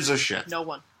 who gives a shit? No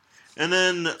one. And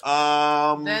then,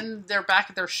 then they're back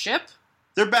at their ship.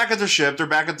 They're back at their ship. They're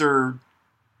back at their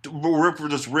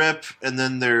Rip, and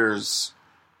then there's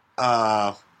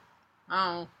Oh.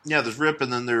 Yeah, there's Rip,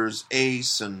 and then there's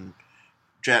Ace and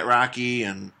Jet Rocky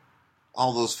and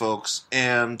all those folks.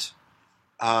 And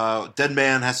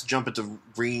Deadman has to jump into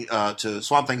to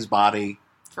Swamp Thing's body.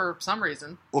 For some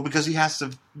reason. Well, because he has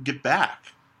to get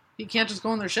back. He can't just go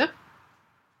on their ship?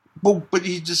 Well, but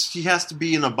he has to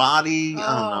be in a body.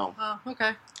 I don't know. Oh,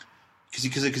 okay. Because the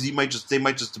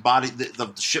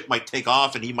ship might take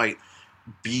off and he might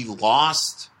be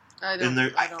lost. I don't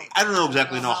know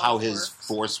exactly how his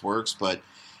force works, but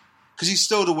because he's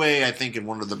stowed away, I think, in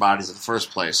one of the bodies in the first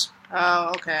place. Oh,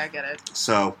 okay, I get it.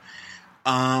 So,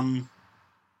 and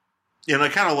I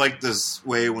kind of like this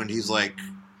way when he's like,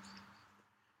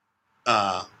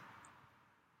 the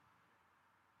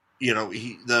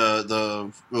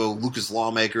Lucas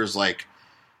lawmakers, like,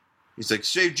 he's like,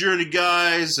 safe journey,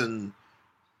 guys, and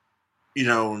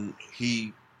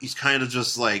he's kind of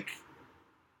just like,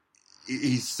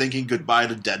 he's thinking goodbye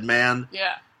to Deadman.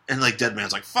 Yeah. And like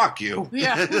Deadman's like, fuck you.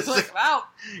 Yeah. He's like, wow.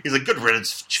 He's like, good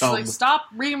riddance, chum. He's like, stop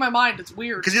reading my mind. It's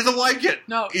weird. Because he doesn't like it.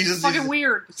 No, it's fucking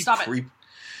weird. Stop it.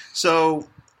 So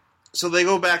they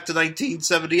go back to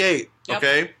 1978. Yep.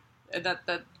 Okay. And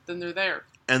then they're there.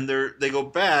 And they go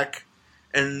back,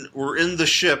 and we're in the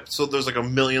ship. So there's like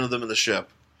 1 million of them in the ship,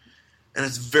 and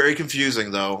it's very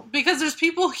confusing though. Because there's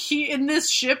people in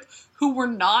this ship who were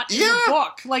not in the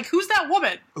book. Like, who's that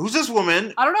woman? Who's this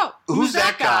woman? I don't know. Who's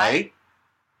that guy?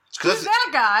 Who's that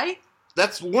guy?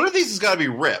 That's one of these has got to be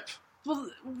Rip. Well,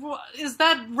 is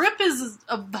that Rip?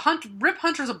 Rip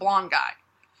Hunter's a blonde guy.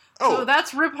 Oh, so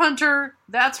that's Rip Hunter.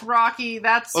 That's Rocky.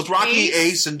 That's it's Rocky,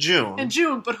 Ace, and June.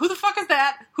 But who the fuck is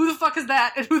that? Who the fuck is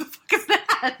that? And who the fuck is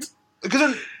that?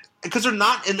 Because they're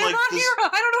not in they're like not this. Here. I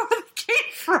don't know where they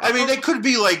came from. I mean, they could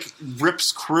be like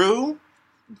Rip's crew.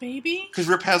 Maybe. Because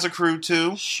Rip has a crew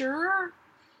too. Sure.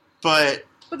 But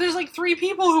there's like 3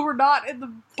 people who were not in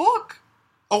the book.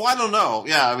 Oh, I don't know.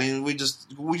 Yeah, I mean, we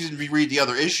didn't read the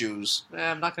other issues.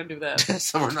 I'm not going to do that.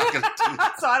 So we're not going to do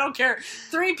that. So I don't care.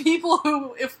 3 people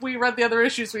who, if we read the other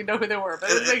issues, we know who they were.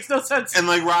 But it makes no sense. And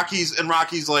like Rocky's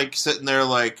like sitting there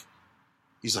like,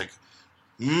 he's like,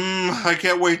 I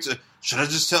can't wait to. Should I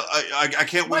just tell? I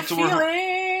can't wait to.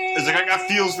 It's like, I got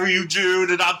feels for you,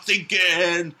 June, and I'm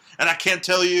thinking, and I can't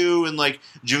tell you. And like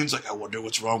June's like, I wonder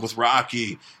what's wrong with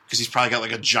Rocky. Because he's probably got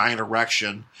like a giant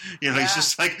erection, He's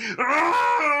just like,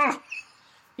 Argh!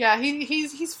 Yeah,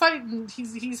 he's fighting.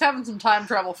 He's having some time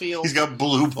travel feels. He's got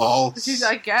blue balls.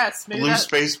 I guess maybe blue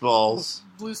space balls.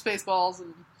 Blue space balls.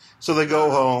 And so they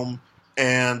go home,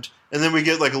 and then we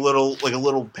get like a little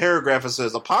paragraph that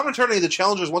says, upon returning, the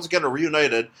challengers once again are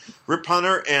reunited. Rip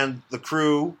Hunter and the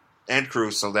crew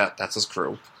so that's his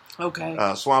crew. Okay.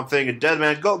 Swamp Thing and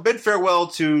Deadman bid farewell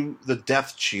to the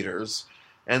Death Cheaters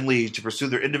and leave to pursue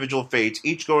their individual fates,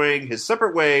 each going his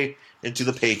separate way into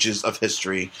the pages of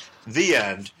history. The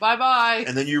end. Bye-bye.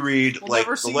 And then you read the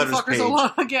letters page,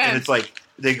 again. And it's like,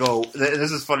 they go, and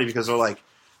this is funny because they're like,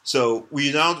 so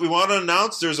we want to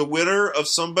announce there's a winner of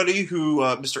somebody who,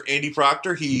 Mr. Andy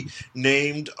Proctor, he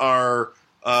named our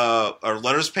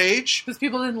letters page. Because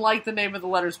people didn't like the name of the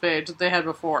letters page that they had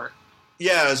before.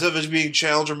 Yeah, instead of it being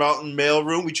Challenger Mountain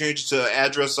Mailroom, we changed it to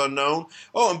Address Unknown.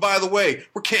 Oh, and by the way,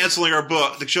 we're canceling our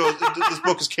book. The show, this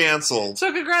book is canceled.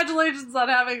 So congratulations on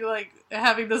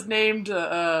having this named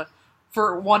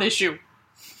for 1 issue.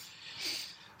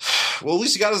 Well, at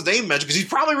least he got his name mentioned because he's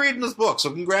probably reading this book.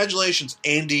 So congratulations,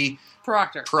 Andy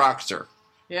Proctor.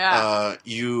 Yeah,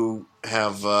 you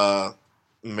have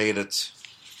made it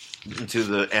into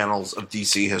the annals of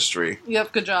DC history.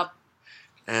 Yep, good job.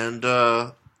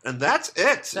 And that's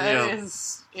it. That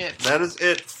is it. That is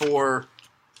it for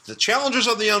The Challengers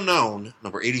of the Unknown,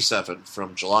 number 87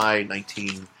 from July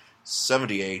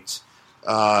 1978.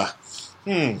 How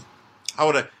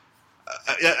would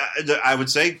I would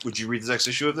say, would you read the next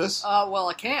issue of this? Well,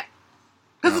 I can't.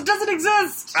 Because it doesn't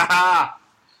exist! Aha!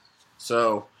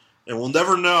 So, and we'll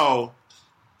never know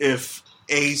if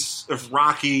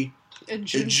Rocky and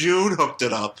June hooked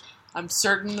it up. I'm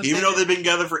certain that even though they've been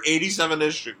together for 87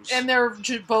 issues. And they're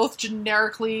both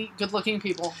generically good-looking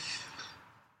people.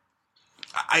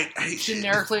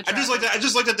 Generically attractive. I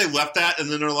just like that they left that,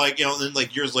 and then they're like, and then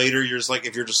like years later, you're just like,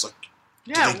 if you're just like,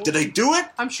 did they do it?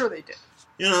 I'm sure they did.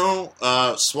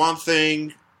 Swamp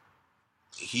Thing,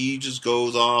 he just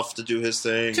goes off to do his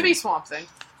thing. To be Swamp Thing.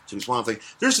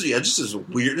 There's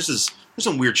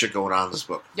some weird shit going on in this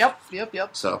book. Yep.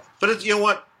 So, but you know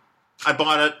what? I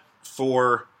bought it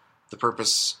for the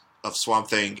purpose of Swamp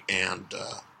Thing and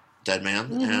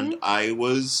Deadman, and I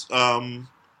was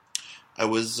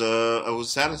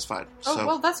satisfied. Oh, so.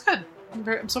 Well, that's good.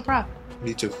 I'm so proud.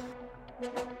 Me too.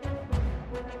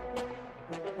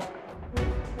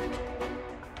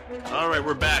 All right,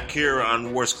 we're back here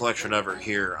on Worst Collection Ever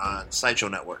here on Sideshow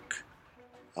Network.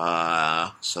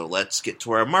 So let's get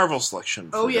to our Marvel selection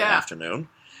for the afternoon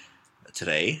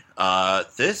today. What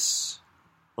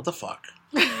the fuck?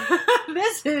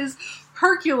 This is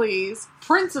Hercules,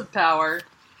 Prince of Power,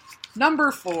 number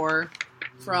 4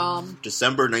 from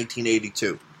December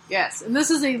 1982. Yes, and this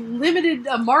is a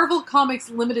Marvel Comics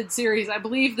limited series. I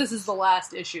believe this is the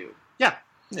last issue.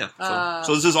 Yeah.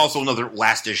 So this is also another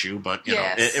last issue, but you know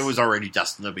it was already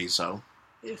destined to be so.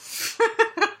 This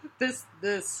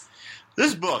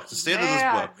book, the stand of this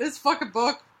book, this fucking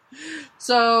book.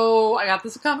 So I got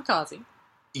this at Kamikaze.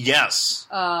 Yes.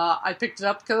 I picked it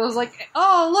up because I was like,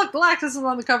 "Oh, look, Galactus is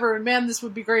on the cover, and man, this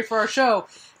would be great for our show."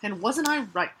 And wasn't I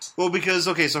right? Well, because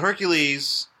so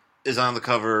Hercules is on the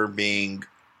cover being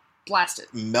blasted,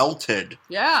 melted,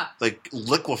 like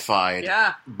liquefied,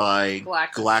 by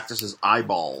Galactus's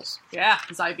eyeballs,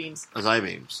 his eye beams,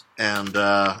 and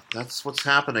that's what's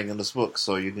happening in this book.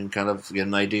 So you can kind of get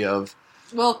an idea of,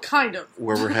 kind of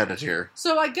where we're headed here.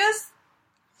 So I guess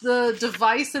the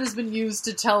device that has been used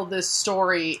to tell this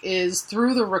story is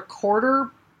through the recorder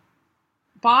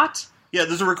bot. Yeah,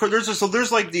 there's a recorder.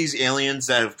 There's like these aliens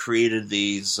that have created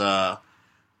these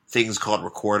things called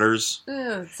recorders.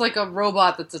 It's like a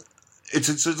robot that's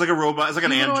It's like a robot. It's like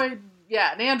an android.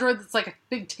 Yeah, an android that's like a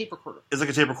big tape recorder. It's like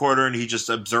a tape recorder, and he just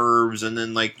observes, and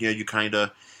then you kind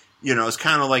of, it's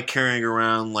kind of like carrying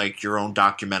around like your own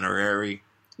documentary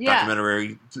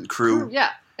crew.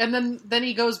 Yeah, and then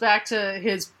he goes back to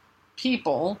his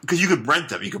people because you could rent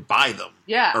them, you could buy them,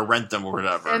 or rent them or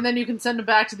whatever, and then you can send them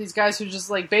back to these guys who just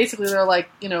like basically they're like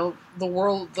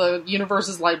the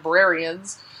universe's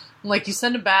librarians. Like, you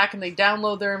send them back, and they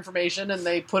download their information, and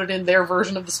they put it in their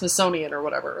version of the Smithsonian or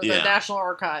whatever, or the National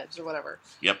Archives or whatever.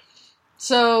 Yep.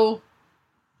 So,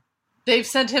 they've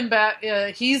sent him back.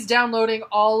 He's downloading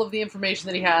all of the information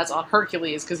that he has on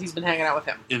Hercules, because he's been hanging out with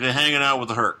him. He's been hanging out with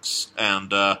the Hercs. And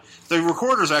the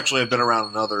recorders actually have been around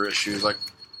in other issues. Like,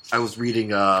 I was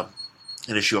reading an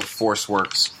issue of Force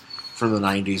Works from the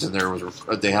 90s, and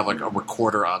they have, like, a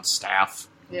recorder on staff.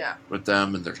 Yeah. With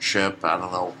them and their ship. I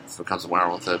don't know if it comes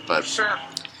along with it, but... Sure.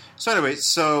 So anyway,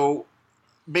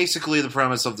 basically the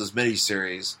premise of this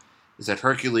miniseries is that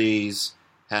Hercules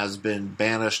has been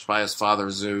banished by his father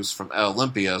Zeus from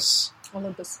Olympus.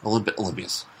 Olympus.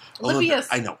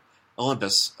 I know.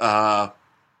 Olympus. For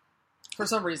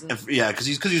some reason. Because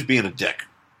he's being a dick.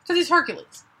 Because he's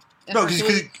Hercules. And no,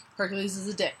 Hercules is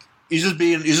a dick. He's just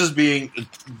being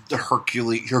the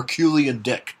Herculean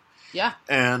dick. Yeah.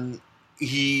 And...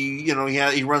 He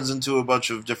runs into a bunch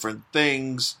of different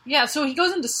things. Yeah, so he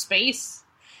goes into space.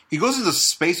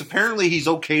 Apparently, he's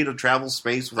okay to travel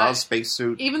space without a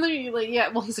spacesuit. Even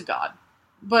though, he's a god.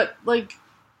 But, I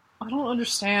don't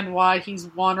understand why he's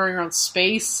wandering around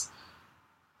space.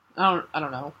 I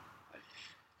don't know.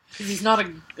 Because he's not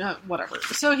whatever.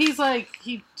 So he's,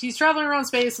 he's traveling around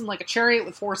space in, a chariot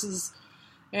with horses.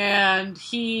 And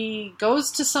he goes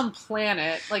to some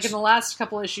planet. In the last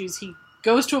couple issues, he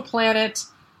goes to a planet,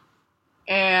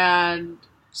 and...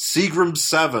 Seagram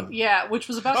 7. Yeah, which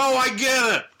was about... Oh, I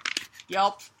get it!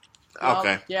 Yup.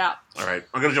 Okay. Yeah. Alright,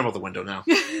 I'm gonna jump out the window now.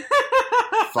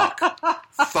 Fuck.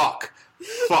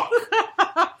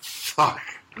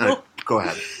 Right, go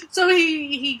ahead. So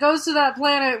he goes to that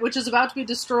planet, which is about to be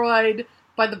destroyed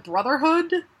by the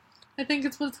Brotherhood, I think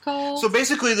it's what it's called. So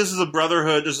basically, this is a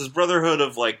brotherhood. There's this brotherhood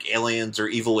of, aliens or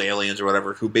evil aliens or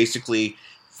whatever, who basically...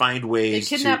 find ways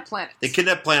They kidnap planets. They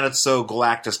kidnap planets so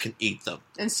Galactus can eat them.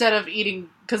 Instead of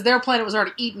eating... Because their planet was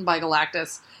already eaten by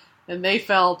Galactus. And they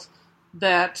felt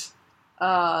that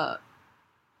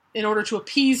in order to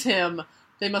appease him,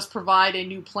 they must provide a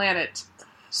new planet.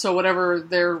 So whatever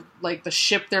the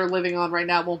ship they're living on right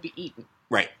now won't be eaten.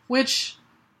 Right. Which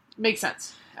makes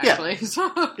sense, actually.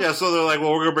 Yeah, so they're like,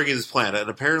 well, we're going to bring you this planet. And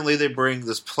apparently they bring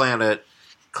this planet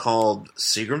called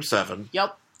Seagram 7.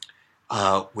 Yep.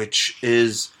 Which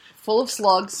is... Full of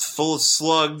slugs.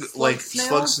 Slug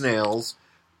snails.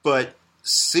 But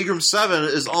Seagram 7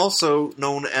 is also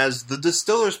known as the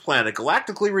Distiller's Planet,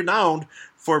 galactically renowned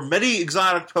for many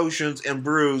exotic potions and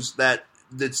brews that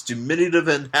its diminutive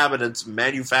inhabitants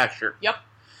manufacture. Yep.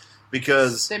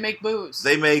 Because... They make booze.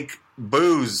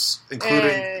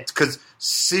 Including... Because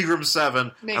Seagram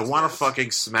 7, I want to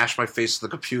fucking smash my face to the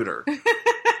computer.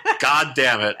 God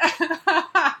damn it.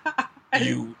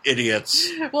 You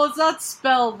idiots. Well, it's not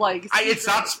spelled like Seagram. It's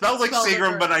not spelled like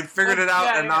Seagram, but I figured it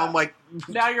out, and now I'm like...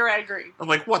 Now you're angry. I'm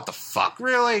like, what the fuck?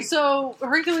 Really? So,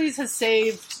 Hercules has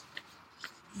saved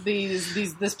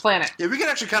this planet. Yeah, we can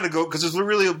actually kind of go, because it's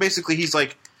really... Basically, he's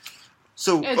like...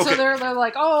 So they're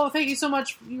like, oh, thank you so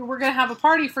much. We're going to have a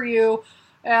party for you.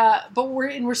 But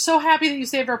we're so happy that you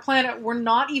saved our planet. We're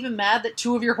not even mad that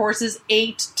 2 of your horses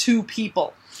ate 2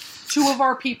 people. 2 of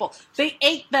our people. They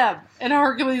ate them. And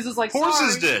Hercules is like,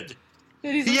 horses sorry. Did.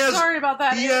 And he's like, sorry about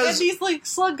that. And these like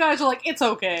slug guys are like, it's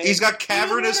okay. He's got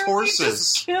cavernous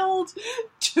horses. Just killed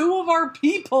 2 of our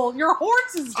people. Your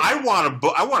horses. I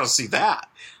want to see that.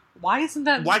 Why isn't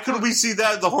that? Why couldn't we see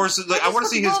that? The horses. Like, I want to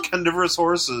see his carnivorous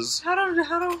horses. How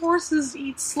do horses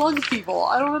eat slug people?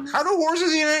 I don't understand. How do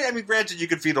horses eat it? I mean, granted, you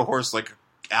could feed a horse like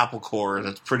apple core, and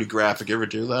it's pretty graphic. You ever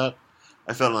do that?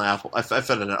 I fed an apple. I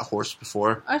fed a horse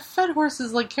before. I fed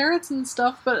horses like carrots and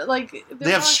stuff, but like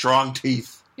they have strong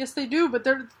teeth. Yes, they do, but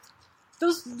they're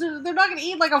not going to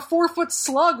eat like a 4-foot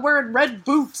slug wearing red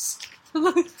boots.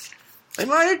 They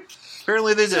might.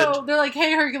 Apparently they did. So they're like,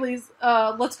 hey, Hercules,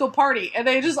 let's go party. And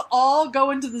they just all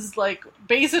go into this, like,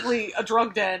 basically a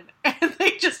drug den. And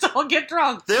they just all get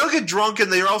drunk. They all get drunk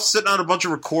and they're all sitting on a bunch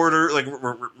of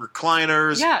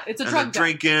recliners. Yeah, it's a drug den.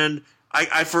 Drinking.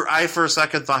 I for a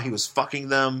second thought he was fucking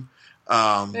them.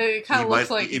 It kind of looks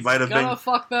like he might have been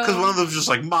fuck them. Because one of them's just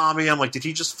like, Mommy. I'm like, did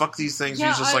he just fuck these things? Yeah,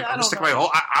 he's just like, I'm sticking my whole.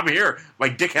 I'm here. My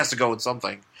dick has to go in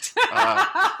something.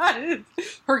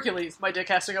 Hercules, my dick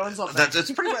has to go in something. That's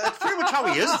pretty much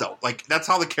how he is, though. Like that's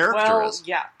how the character is.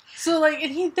 Yeah. So like,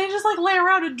 and they just like lay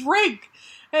around and drink,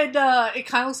 and it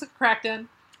kind of looks like a crack den.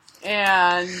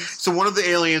 And so one of the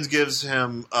aliens gives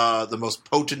him the most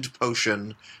potent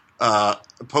potion,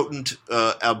 booze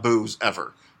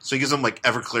ever. So he gives them, like,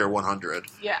 Everclear 100.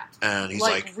 Yeah. And he's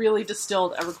like... really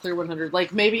distilled Everclear 100.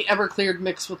 Like, maybe Everclear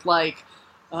mixed with, like,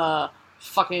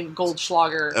 fucking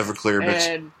Goldschlager. Everclear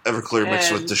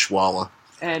mixed with Dishwalla.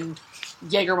 And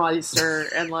Jägermeister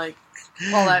and, like,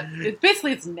 all that.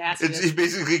 It's nasty. He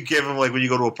basically gave him, like, when you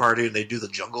go to a party and they do the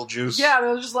jungle juice. Yeah,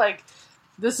 they're just like...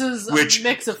 This is a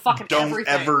mix of fucking everything.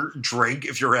 Don't ever drink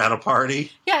if you're at a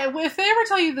party. Yeah, if they ever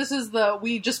tell you this is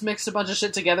we just mixed a bunch of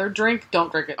shit together drink,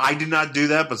 don't drink it. I did not do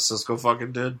that, but Cisco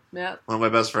fucking did. Yeah. One of my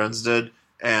best friends did.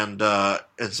 And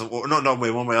so, one of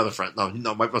my other friends,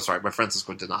 my friend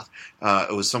Cisco did not.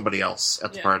 It was somebody else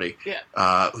at the party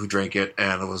who drank it,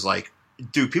 and it was like,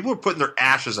 dude, people are putting their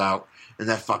ashes out in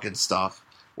that fucking stuff.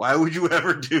 Why would you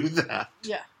ever do that?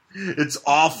 Yeah. It's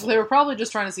awful. They were probably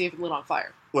just trying to see if it lit on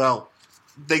fire. Well...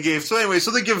 They give Hercules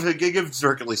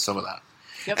some of that,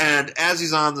 yep. And as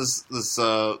he's on this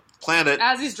planet,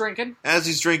 as he's drinking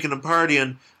and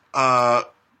partying,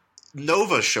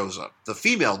 Nova shows up, the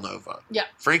female Nova. Yeah,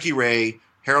 Frankie Ray,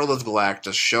 Herald of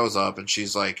Galactus, shows up, and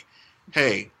she's like,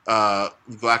 "Hey,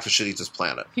 Galactus should eat this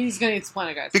planet. He's gonna eat this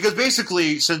planet, guys." Because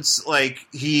basically, since like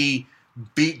he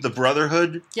beat the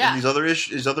Brotherhood in these other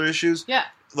issues, yeah.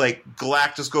 Like,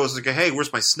 Galactus goes like, hey,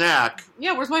 where's my snack?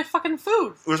 Yeah, where's my fucking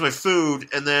food? Where's my food?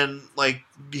 And then, like,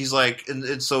 he's like,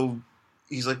 and so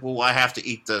he's like, well, I have to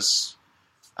eat this.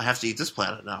 I have to eat this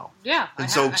planet now. Yeah, and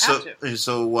so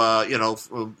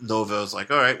Nova is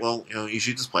like, all right, well, you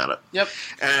should eat this planet. Yep.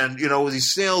 And,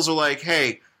 these snails are like,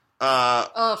 hey,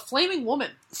 Flaming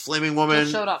Woman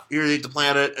showed up. Here to eat the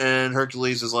planet. And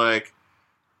Hercules is like,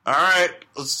 all right,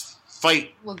 let's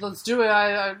fight. Let's do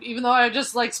it. Even though I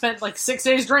just spent 6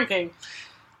 days drinking,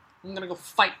 I'm gonna go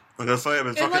fight. I'm gonna fight him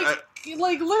and fucking.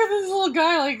 Look at this little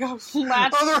guy latched.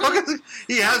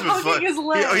 He has been fucking his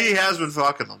leg. He has been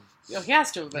fucking them. He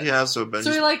has to have been. He has to have been.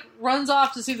 So he runs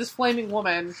off to see this flaming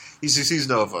woman. He sees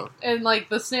Nova, and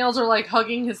the snails are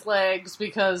hugging his legs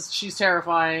because she's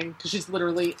terrifying because she's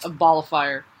literally a ball of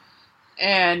fire.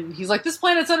 And he's like, "This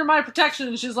planet's under my protection,"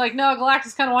 and she's like, "No,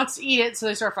 Galactus kind of wants to eat it," so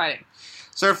they start fighting.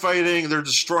 They're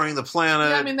destroying the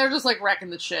planet. Yeah, I mean, they're just wrecking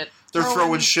the shit. They're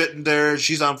throwing shit in there.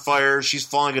 She's on fire. She's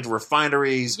falling into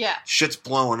refineries. Yeah. Shit's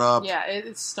blowing up. Yeah,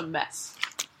 it's just a mess.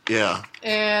 Yeah.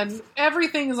 And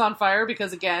everything is on fire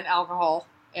because, again, alcohol.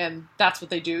 And that's what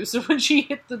they do. So when she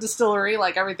hit the distillery,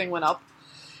 everything went up.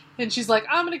 And she's like,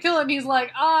 I'm going to kill it. And he's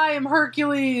like, I am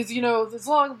Hercules. As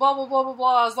long, blah, blah, blah, blah,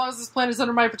 blah. As long as this planet is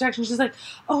under my protection. She's like,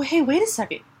 oh, hey, wait a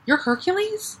second. You're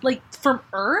Hercules? From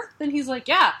Earth? And he's like,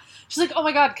 yeah. She's like, oh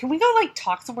my god, can we go,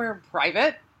 talk somewhere in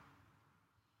private?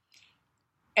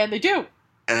 And they do.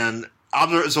 And,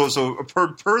 so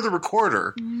per the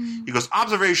recorder, he goes,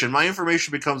 observation, my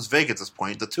information becomes vague at this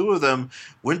point. The two of them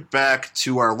went back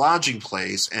to our lodging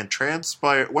place and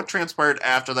what transpired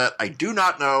after that, I do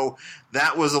not know.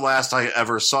 That was the last I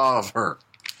ever saw of her.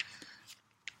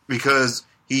 Because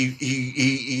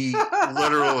he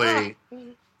literally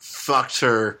fucked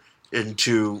her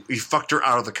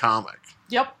out of the comic.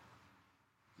 Yep.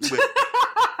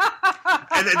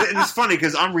 And it's funny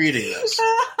because I'm reading this.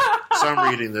 So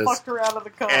I'm reading this. Fucked her out of the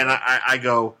comic. And I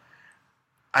go,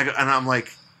 and I'm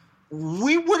like,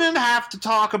 we wouldn't have to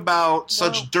talk about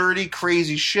such dirty,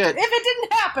 crazy shit.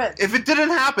 If it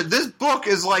didn't happen. This book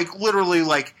is like, literally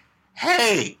like,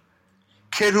 hey,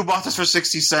 kid who bought this for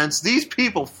 60 cents, these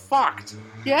people fucked.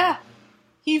 Yeah.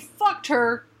 He fucked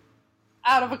her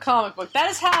out of a comic book. That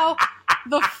is how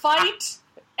the fight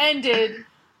ended.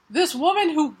 This woman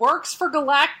who works for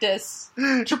Galactus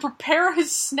to prepare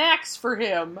his snacks for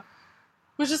him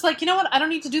was just like, you know what? I don't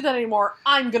need to do that anymore.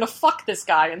 I'm gonna fuck this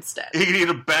guy instead. He can eat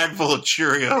a bag full of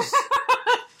Cheerios.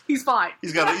 He's fine.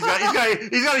 He's got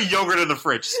a yogurt in the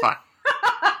fridge. It's fine.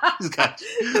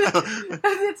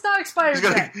 It's not expired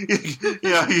yet.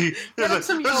 There's a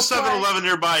 7-Eleven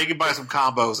nearby. You can buy some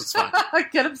combos. It's fine.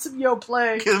 Get him some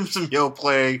Yoplait. Get him some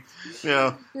Yoplait.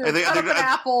 I think an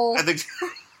apple. I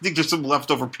think there's some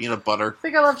leftover peanut butter. I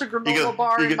think I left a granola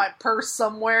bar in my purse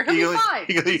somewhere. He'll be fine.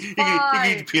 He can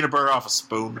eat peanut butter off a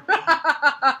spoon.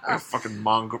 Like a fucking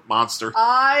monster.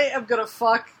 I am gonna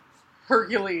fuck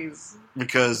Hercules.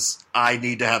 Because I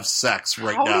need to have sex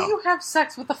now. How do you have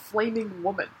sex with a flaming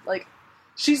woman? Like,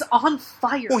 she's on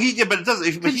fire. Well, but it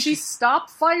doesn't. Can she stop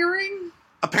firing?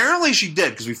 Apparently she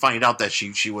did, because we find out that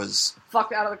she was...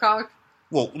 fucked out of the comic?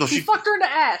 Well, no, he fucked her into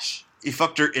ash. He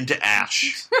fucked her into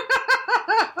ash.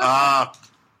 Yeah,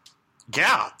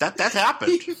 that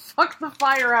happened. He fucked the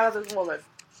fire out of this woman.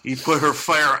 He put her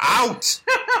fire out.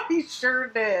 He sure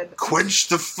did. Quench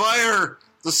the fire.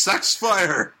 The sex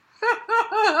fire.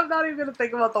 I'm not even going to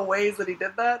think about the ways that he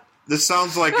did that. This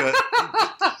sounds like a...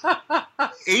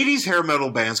 80s hair metal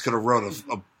bands could have wrote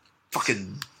a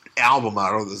fucking album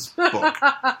out of this book.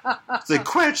 It's like,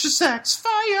 quench the sex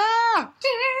fire!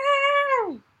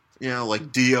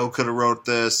 Like Dio could have wrote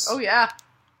this. Oh, yeah.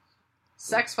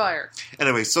 Sex fire.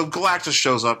 Anyway, so Galactus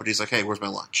shows up and he's like, hey, where's my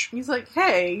lunch? He's like,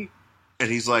 hey... And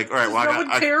he's like, all right, well, I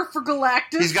don't care for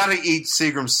Galactus. He's got to eat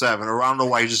Seagram 7, or I don't know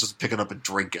why he's just picking up and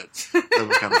drink it. That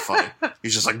was kind of funny.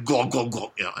 He's just like, glug, glug, glug.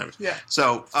 Yeah.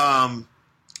 So,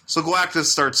 so Galactus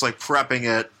starts, like, prepping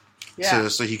it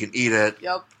so he can eat it.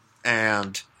 Yep.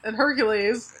 And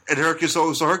Hercules.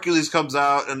 So Hercules comes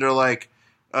out, and they're like,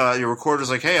 your recorder's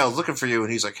like, hey, I was looking for you.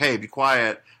 And he's like, hey, be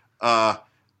quiet.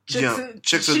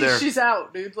 Chick's in there. She's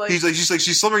out, dude. Like,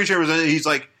 she's slumbering in chambers, and he's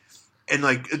like, and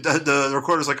like the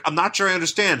recorder's like, I'm not sure I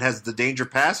understand. Has the danger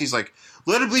passed? He's like,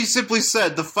 let it be simply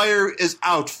said, the fire is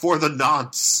out for the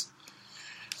nonce.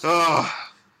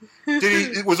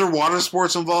 Was there water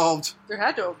sports involved? There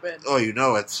had to have been. Oh, you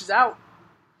know it. She's out.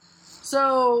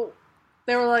 So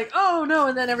they were like, oh no,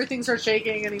 and then everything starts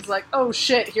shaking, and he's like, oh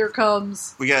shit, here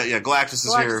comes. Galactus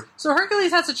is here. So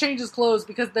Hercules has to change his clothes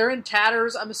because they're in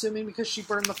tatters, I'm assuming because she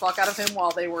burned the fuck out of him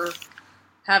while they were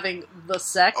having the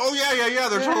sex. Oh, yeah.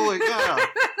 They're totally, yeah.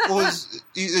 Well,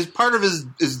 his part of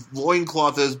his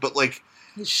loincloth is, but like...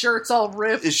 His shirt's all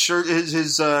ripped. His shirt,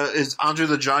 his Andre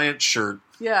the Giant shirt.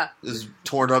 Yeah. Is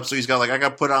torn up, so he's got like, I got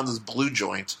to put on this blue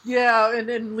joint. Yeah,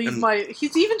 and leave he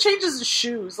even changes his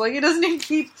shoes. Like, he doesn't even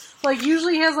keep, like,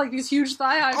 usually he has like these huge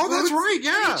thigh-high boots. Oh, that's right,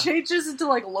 yeah. He changes into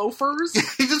like loafers.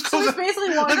 He just goes he's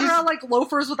basically walking around like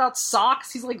loafers without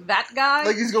socks. He's like that guy.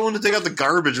 Like he's going to take out the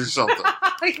garbage or something.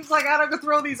 He's like, I gotta go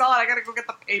throw these on. I gotta go get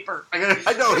the paper. I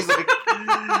know. He's like,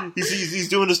 he's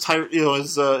doing his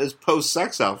his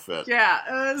post-sex outfit.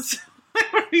 Yeah.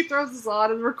 When he throws this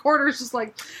on, and the recorder's just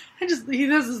like, he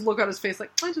has this look on his face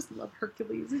like, I just love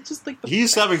Hercules. It's just like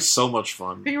he's having so much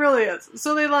fun. He really is.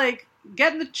 So they like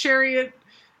get in the chariot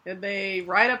and they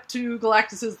ride up to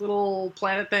Galactus's little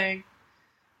planet thing,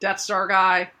 Death Star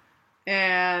guy,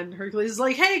 and Hercules is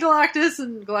like, hey Galactus,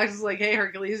 and Galactus is like, hey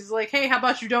Hercules. He's like, hey, how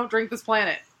about you don't drink this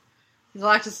planet? And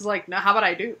Galactus is like, no, how about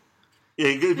I do?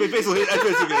 Yeah, basically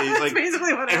he's like,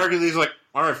 basically what. And Hercules is like,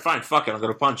 all right, fine, fuck it, I'm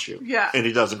gonna punch you. Yeah, and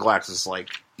he does, and Galactus is like,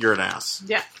 you're an ass.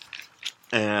 Yeah,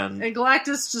 and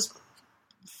Galactus just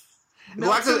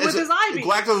melts him with his eye beams.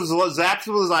 Galactus zaps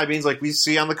him with his eye beams, like we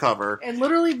see on the cover, and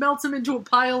literally melts him into a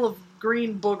pile of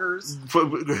green boogers. Puts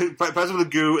him with the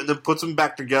goo, and then puts him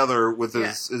back together with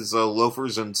his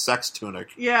loafers and sex tunic.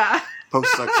 Yeah,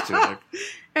 post-sex tunic.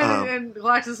 And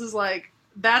Galactus is like,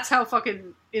 that's how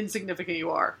fucking insignificant you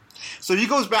are. So he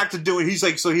goes back to doing. He's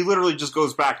like, so he literally just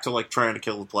goes back to like trying to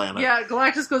kill the planet. Yeah,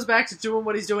 Galactus goes back to doing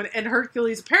what he's doing, and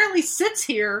Hercules apparently sits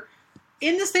here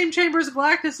in the same chamber as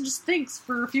Galactus and just thinks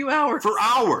for a few hours. For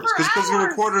hours, because the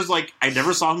recorder's like, I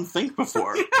never saw him think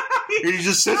before. He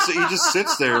just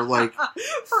sits there like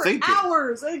for thinking.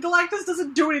 Hours. And Galactus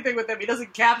doesn't do anything with him. He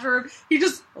doesn't capture him. He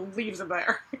just leaves him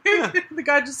there. Yeah. The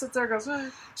guy just sits there and goes, eh.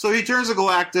 So he turns to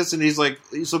Galactus and he's like,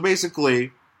 so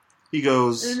basically. He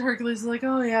goes... And Hercules is like,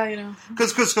 oh, yeah, you know.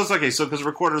 Because the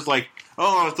recorder's like,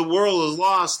 oh, if the world is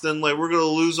lost, then like we're going to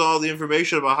lose all the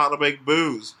information about how to make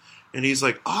booze. And he's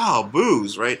like, oh,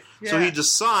 booze, right? Yeah. So he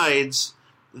decides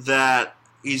that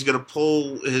he's going to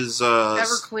pull his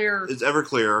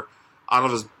Everclear out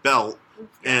of his belt,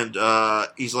 and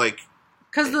he's like...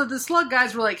 Because the slug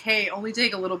guys were like, hey, only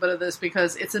take a little bit of this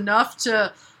because it's enough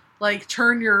to... like,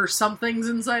 turn your somethings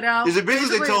inside out. Is it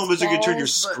basically they tell him it's going to turn your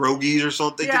scrogies or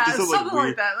something? Yeah, something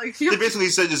like that. Like, they basically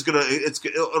said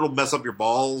it'll mess up your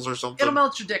balls or something. It'll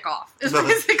melt your dick off. It's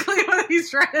basically what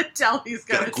he's trying to tell these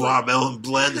guys. Got a guac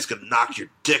blend. It's going to knock your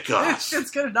dick off.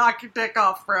 It's going to knock your dick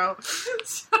off, bro.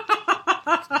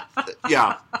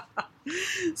 Yeah.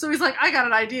 So he's like, I got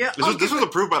an idea. This was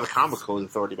approved by the Comic Code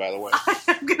Authority, by the way.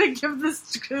 I'm going to give this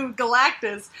to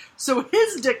Galactus so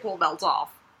his dick will melt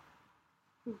off.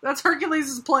 That's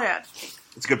Hercules' plan.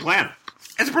 It's a good plan.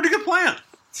 It's a pretty good plan.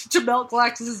 To melt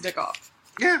Galactus' dick off.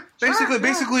 Yeah,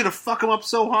 basically to fuck him up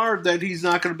so hard that he's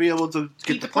not going to be able to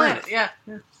get the planet. Yeah.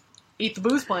 Eat the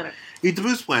booze planet. Eat the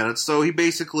booze planet. So he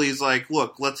basically is like,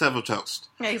 look, let's have a toast.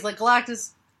 Yeah, he's like,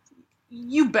 Galactus,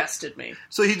 you bested me.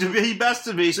 So he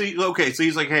bested me. So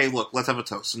he's like, hey, look, let's have a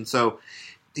toast. And so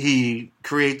he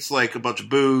creates like a bunch of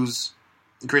booze.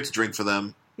 He creates a drink for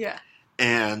them. Yeah.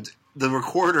 And the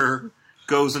recorder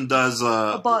goes and does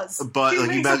a buzz. Like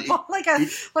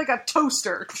a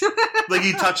toaster. Like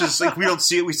he touches. Like we don't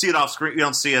see it. We see it off screen. We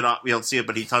don't see it.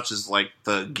 But he touches like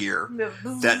the gear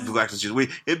that Galactus uses.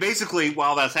 It basically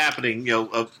while that's happening,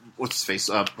 what's his face?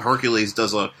 Hercules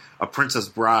does a Princess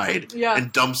Bride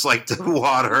and dumps like the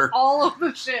water, all of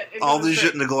the shit,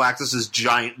 shit into Galactus's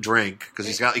giant drink because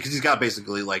he's got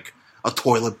basically like a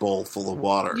toilet bowl full of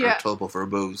water, or a toilet bowl for a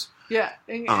booze. Yeah,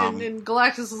 and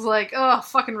Galactus is like, oh,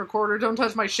 fucking recorder, don't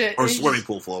touch my shit. Or swimming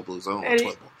pool full of booze. I don't know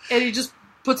toilet bowl. And he just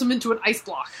puts him into an ice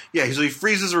block. Yeah, so he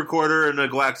freezes the recorder, and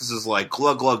Galactus is like,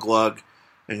 glug, glug, glug.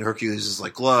 And Hercules is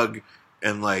like, glug.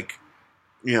 And like,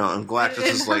 and Galactus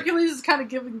is like... Hercules is kind of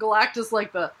giving Galactus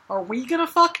like are we gonna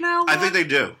fuck now? I think they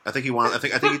do. I think he wants... I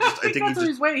think he just... I think that's what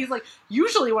he's waiting. He's like,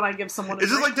 usually when I give someone a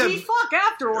drink, we fuck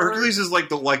afterwards. Hercules is like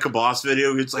the Like a Boss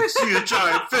video. It's like, see a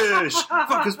giant fish,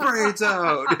 fuck his brains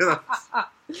out.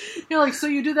 You're like, so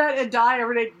you do that and die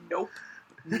every day? Nope.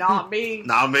 Not me.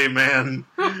 Not me, man.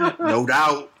 No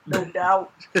doubt. No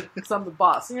doubt. Because I'm the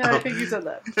boss. Yeah, I think you said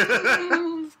that.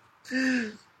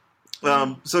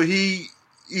 So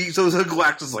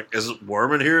Galactus is like, is it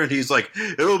warm in here? And he's like,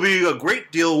 it'll be a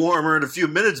great deal warmer in a few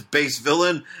minutes, base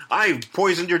villain. I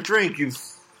poisoned your drink, you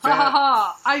ha ha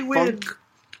ha, I win. Funk.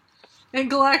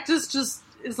 And Galactus just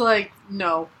is like,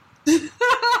 no.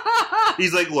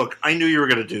 He's like, look, I knew you were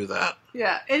going to do that.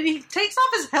 Yeah, and he takes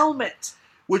off his helmet.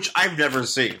 Which I've never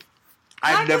seen.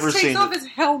 Takes off his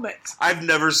helmet. I've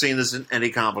never seen this in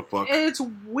any comic book. And it's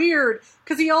weird,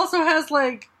 because he also has,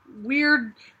 like,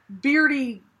 weird,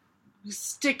 beardy...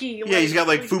 sticky. Yeah, he's got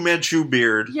like Fu Manchu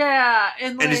beard. Yeah,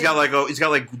 and he's got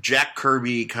like Jack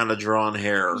Kirby kind of drawn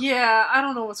hair. Yeah, I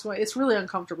don't know what's going. It's really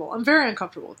uncomfortable. I'm very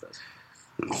uncomfortable with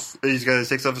this. He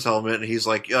takes off his helmet and he's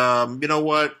like, you know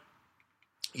what?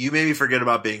 You made me forget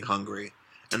about being hungry.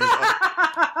 And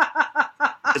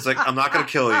it's like, I'm not going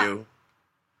to kill you,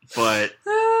 but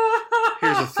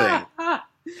here's the thing.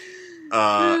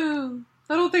 I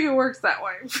don't think it works that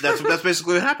way. That's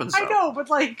basically what happens. Though. I know,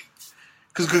 but like.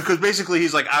 Because basically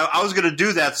he's like, I was going to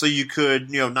do that so you could,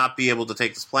 not be able to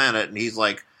take this planet. And he's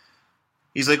like,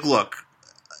 look,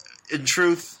 in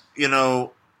truth, you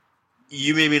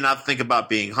made me not think about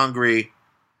being hungry.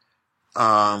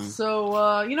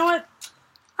 So, you know what?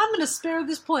 I'm going to spare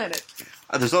this planet.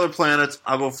 There's other planets.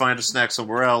 I'll go find a snack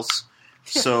somewhere else.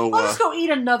 So I'll just go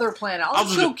eat another planet. I'll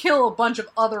just go kill a bunch of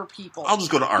other people. I'll just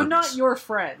go to Arby's. But not your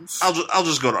friends. I'll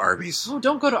just go to Arby's. Oh,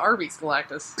 don't go to Arby's,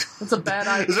 Galactus. That's a bad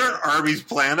idea. Is there an Arby's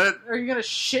planet? Are you going to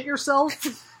shit yourself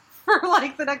for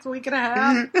like the next week and a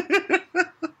half?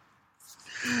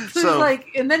 So he's like,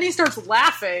 and then he starts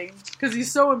laughing because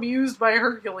he's so amused by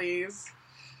Hercules.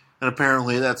 And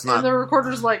apparently that's not... And the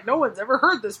recorder's like, no one's ever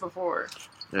heard this before.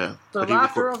 Yeah. The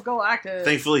laughter of Galactus.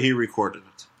 Thankfully he recorded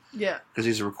it. Yeah. Because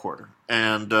he's a recorder.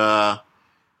 And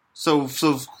so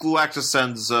Galactus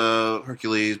sends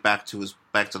Hercules back to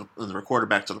the recorder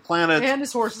back to the planet. And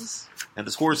his horses. And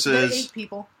his horses. They ate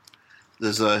people.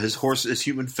 There's his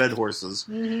human-fed horses.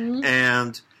 Mm-hmm.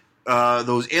 And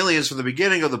those aliens from the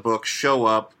beginning of the book show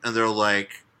up, and they're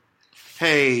like,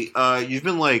 hey, you've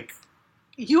been like...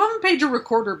 You haven't paid your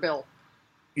recorder bill.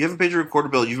 You haven't paid your recorder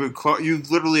bill.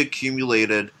 You've literally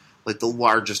accumulated... like the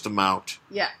largest amount.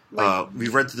 Yeah. We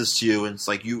rented this to you, and it's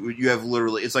like you have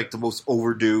literally, it's like the most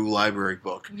overdue library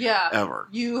book ever.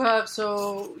 You owe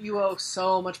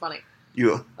so much money.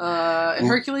 And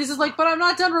Hercules is like, but I'm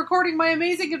not done recording my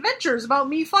amazing adventures about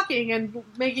me fucking and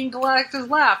making Galactus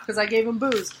laugh because I gave him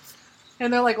booze.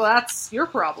 And they're like, well, that's your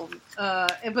problem.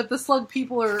 But the slug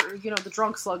people are, the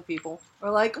drunk slug people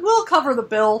are like, we'll cover the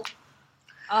bill.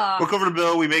 We'll cover the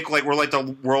bill. We're like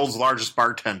the world's largest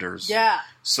bartenders. Yeah.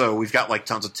 So we've got like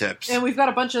tons of tips. And we've got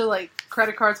a bunch of like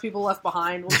credit cards people left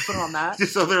behind. We'll put it on that.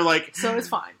 So they're like, so it's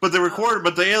fine. But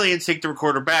the aliens take the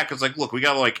recorder back. It's like, look, we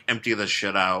gotta like empty this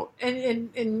shit out. And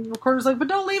recorder's like, but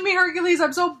don't leave me, Hercules.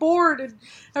 I'm so bored. And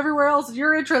everywhere else,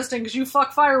 you're interesting because you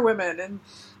fuck fire women.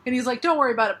 And he's like, don't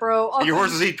worry about it, bro. And your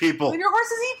horses eat people. And your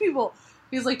horses eat people.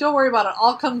 He's like, don't worry about it.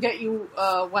 I'll come get you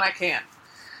when I can.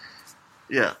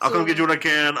 Yeah, I'll come get you when I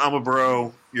can. I'm a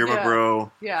bro. You're my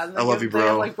bro. Yeah, I love you, bro. They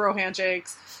have, like, bro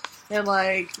handshakes. And,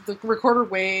 like, the recorder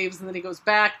waves, and then he goes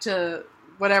back to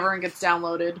whatever and gets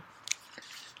downloaded.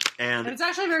 And it's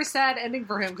actually a very sad ending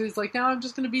for him, because he's like, now I'm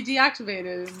just going to be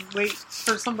deactivated and wait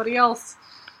for somebody else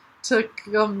to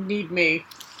come need me.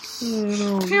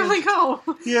 Here we go.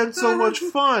 He had so much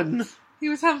fun. He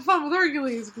was having fun with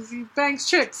Hercules because he bangs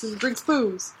chicks and drinks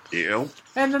booze. Yep.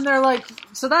 And then they're like,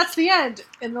 so that's the end.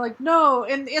 And they're like, no.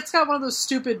 And it's got one of those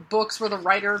stupid books where the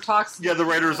writer talks. Yeah, the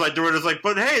writer's like,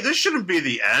 but hey, this shouldn't be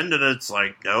the end. And it's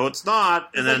like, no, it's not.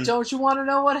 And then, like, don't you want to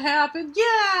know what happened?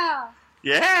 Yeah.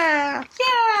 Yeah.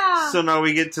 Yeah. So now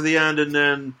we get to the end, and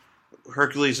then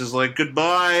Hercules is like,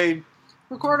 goodbye,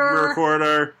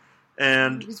 recorder.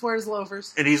 And he's wearing his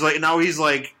loafers. And he's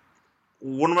like,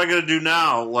 what am I going to do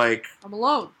now? Like, I'm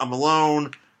alone.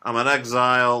 I'm in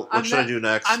exile. What should I do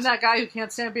next? I'm that guy who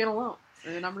can't stand being alone.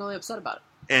 And I'm really upset about it.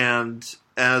 And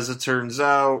as it turns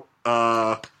out,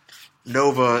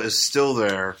 Nova is still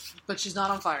there. But she's not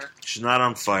on fire. She's not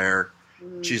on fire.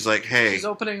 She's like, hey. She's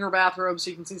opening her bathrobe so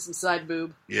you can see some side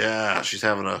boob. Yeah, she's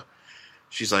like,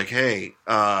 hey.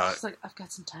 She's like, I've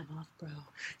got some time off, bro.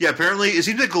 Yeah, apparently, it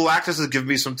seems like Galactus has given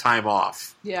me some time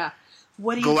off. Yeah.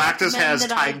 What do you Galactus has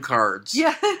time cards.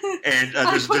 Yeah. And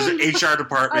there's an HR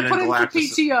department in Galactus. I put in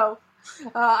for PTO.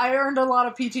 I earned a lot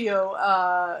of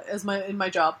PTO in my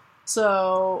job.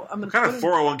 So I'm what kind of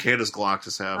 401k does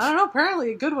Galactus have? I don't know.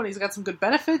 Apparently a good one. He's got some good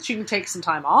benefits. You can take some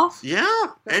time off. Yeah.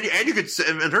 And you could,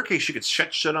 in her case, she could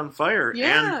set shit on fire.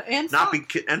 Yeah. And not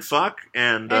fuck. And fuck.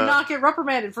 And not get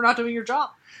reprimanded for not doing your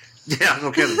job. Yeah,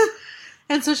 no kidding.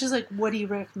 And so she's like, what do you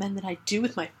recommend that I do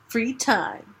with my free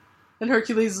time? And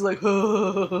Hercules is like,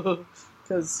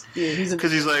 because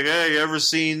he's like, hey, you ever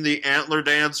seen the antler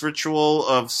dance ritual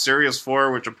of Sirius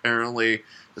 4, which apparently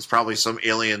is probably some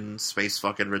alien space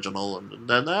fucking original, and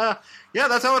then yeah,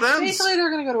 that's how it ends. Basically, they're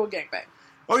gonna go to a gangbang.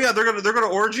 Oh yeah, they're gonna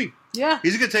orgy. Yeah,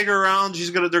 he's gonna take her around.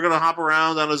 They're gonna hop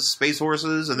around on his space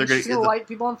horses, and she's gonna light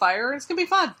people on fire. It's gonna be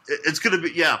fun. It's gonna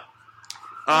be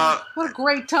what a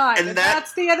great time! And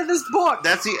that's the end of this book.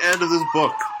 That's the end of this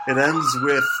book. It ends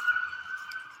with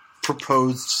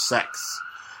proposed sex.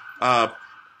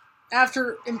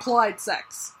 After implied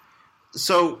sex.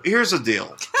 So here's the deal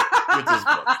with this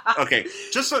book. Okay,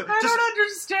 I don't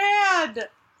understand.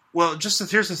 Well,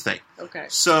 here's the thing. Okay.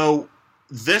 So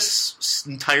this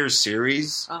entire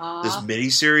series, this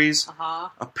mini-series,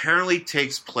 apparently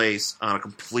takes place on a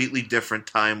completely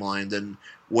different timeline than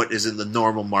what is in the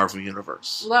normal Marvel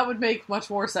universe. Well, that would make much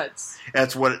more sense.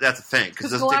 That's the thing.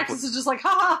 Because Galactus is just like,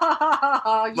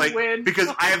 ha, you win. Because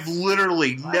I have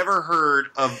literally never heard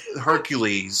of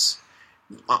Hercules,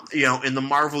 in the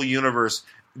Marvel universe,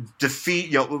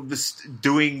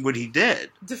 doing what he did.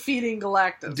 Defeating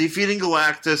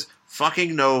Galactus,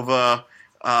 fucking Nova,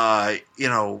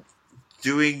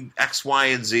 doing X, Y,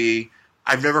 and Z.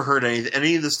 I've never heard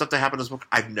any of the stuff that happened in this book.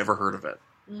 I've never heard of it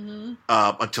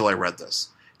until I read this.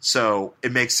 So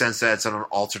it makes sense that it's on an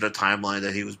alternate timeline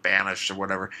that he was banished or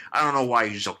whatever. I don't know why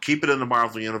you still keep it in the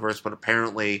Marvel universe, but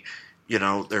apparently,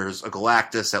 there's a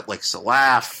Galactus that likes to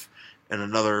laugh in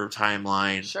another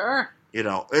timeline. Sure.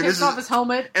 Takes off his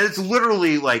helmet. And it's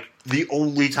literally like the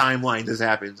only timeline this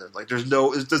happens in. Like there's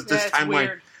no this timeline.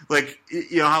 Weird. Like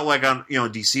how like on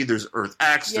DC there's Earth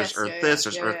X, there's Earth this,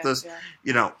 there's Earth this.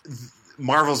 Yeah.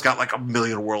 Marvel's got like a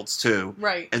million worlds too,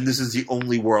 right? And this is the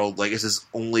only world. Like this is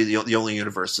only the only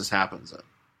universe this happens in.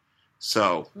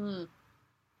 So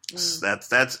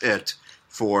that's it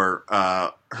for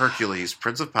Hercules,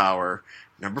 Prince of Power,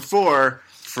 number 4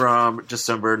 from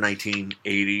December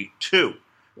 1982.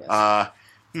 Yes.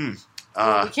 We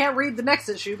can't read the next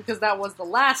issue because that was the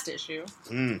last issue.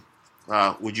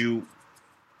 Would you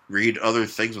read other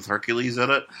things with Hercules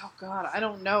in it? Oh God, I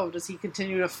don't know. Does he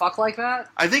continue to fuck like that?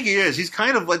 I think he is. He's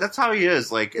kind of like that's how he is.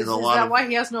 Like is that why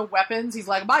he has no weapons? He's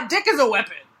like, my dick is a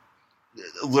weapon.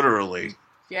 Literally.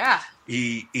 Yeah.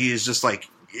 He is just like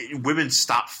women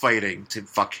stop fighting to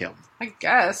fuck him. I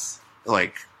guess.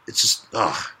 Like it's just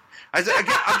ugh.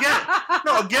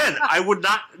 Again, I would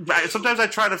not. Sometimes I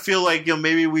try to feel like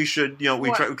maybe we should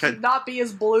not be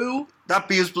as blue,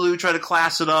 try to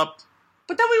class it up.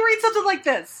 But then we read something like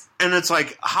this, and it's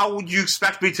like, how would you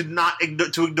expect me to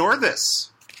ignore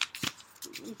this?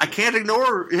 I can't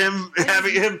ignore him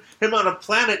having him on a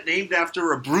planet named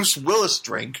after a Bruce Willis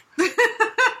drink.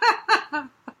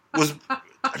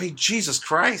 Jesus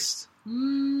Christ.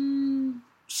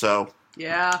 So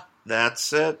yeah,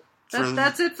 that's it.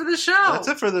 That's it for the show. That's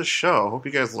it for the show. Hope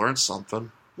you guys learned something.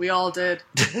 We all did.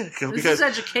 This is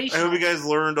educational. I hope you guys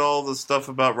learned all the stuff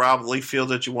about Rob Liefeld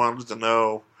that you wanted to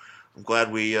know. I'm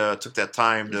glad we took that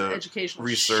time to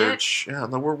research. Shit. Yeah,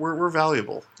 no, we're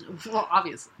valuable. Well,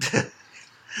 obviously.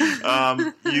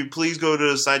 You please go to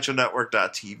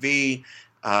SideshowNetwork.tv.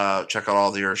 Check out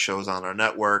all the shows on our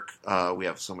network. We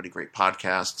have so many great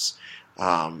podcasts.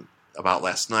 About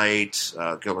Last Night,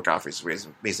 Gilbert Gottfried's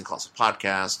Amazing Classic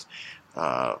Podcast,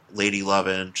 Lady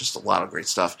Lovin', just a lot of great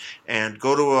stuff. And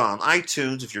go to on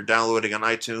iTunes. If you're downloading on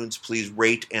iTunes, please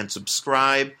rate and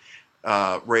subscribe.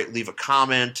 Leave a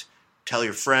comment. Tell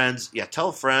your friends. Yeah, tell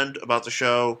a friend about the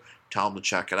show. Tell them to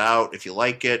check it out. If you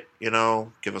like it,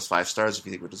 give us 5 stars if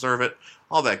you think we deserve it.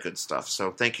 All that good stuff.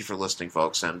 So thank you for listening,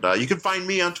 folks. And you can find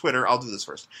me on Twitter. I'll do this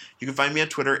first. You can find me on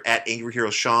Twitter at Angry Hero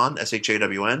Sean,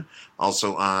 SHAWN.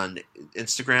 Also on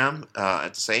Instagram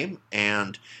at the same.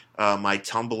 And my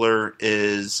Tumblr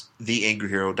is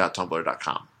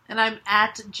theangryhero.tumblr.com. And I'm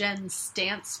at Jen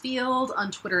Stansfield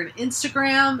on Twitter and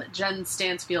Instagram,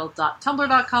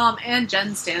 jenstansfield.tumblr.com, and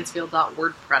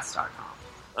jenstansfield.wordpress.com.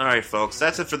 All right, folks.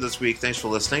 That's it for this week. Thanks for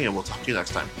listening, and we'll talk to you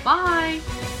next time. Bye.